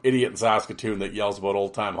there's some idiot in Saskatoon that yells about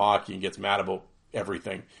old-time hockey and gets mad about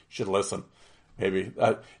everything. You should listen. Maybe.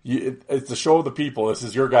 It's the show of the people. This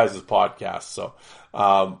is your guys' podcast. So,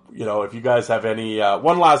 if you guys have any...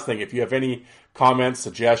 one last thing. If you have any comments,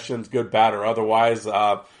 suggestions, good, bad, or otherwise,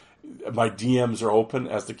 my DMs are open,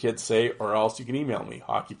 as the kids say, or else you can email me,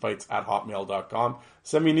 hockeyfights@hotmail.com.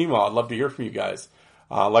 Send me an email. I'd love to hear from you guys.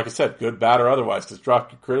 Like I said, good, bad, or otherwise.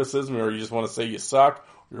 Constructive criticism, or you just want to say you suck,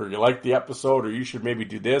 or you like the episode, or you should maybe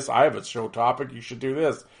do this. I have a show topic. You should do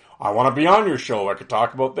this. I want to be on your show. I could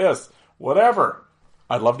talk about this. Whatever.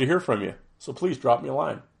 I'd love to hear from you. So please drop me a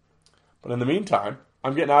line. But in the meantime,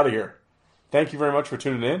 I'm getting out of here. Thank you very much for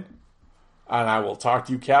tuning in. And I will talk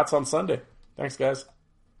to you cats on Sunday. Thanks, guys.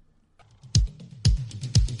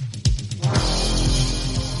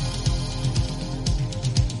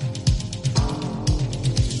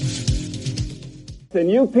 And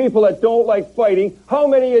you people that don't like fighting, how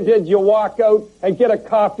many of you did you walk out and get a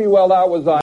coffee while that was on?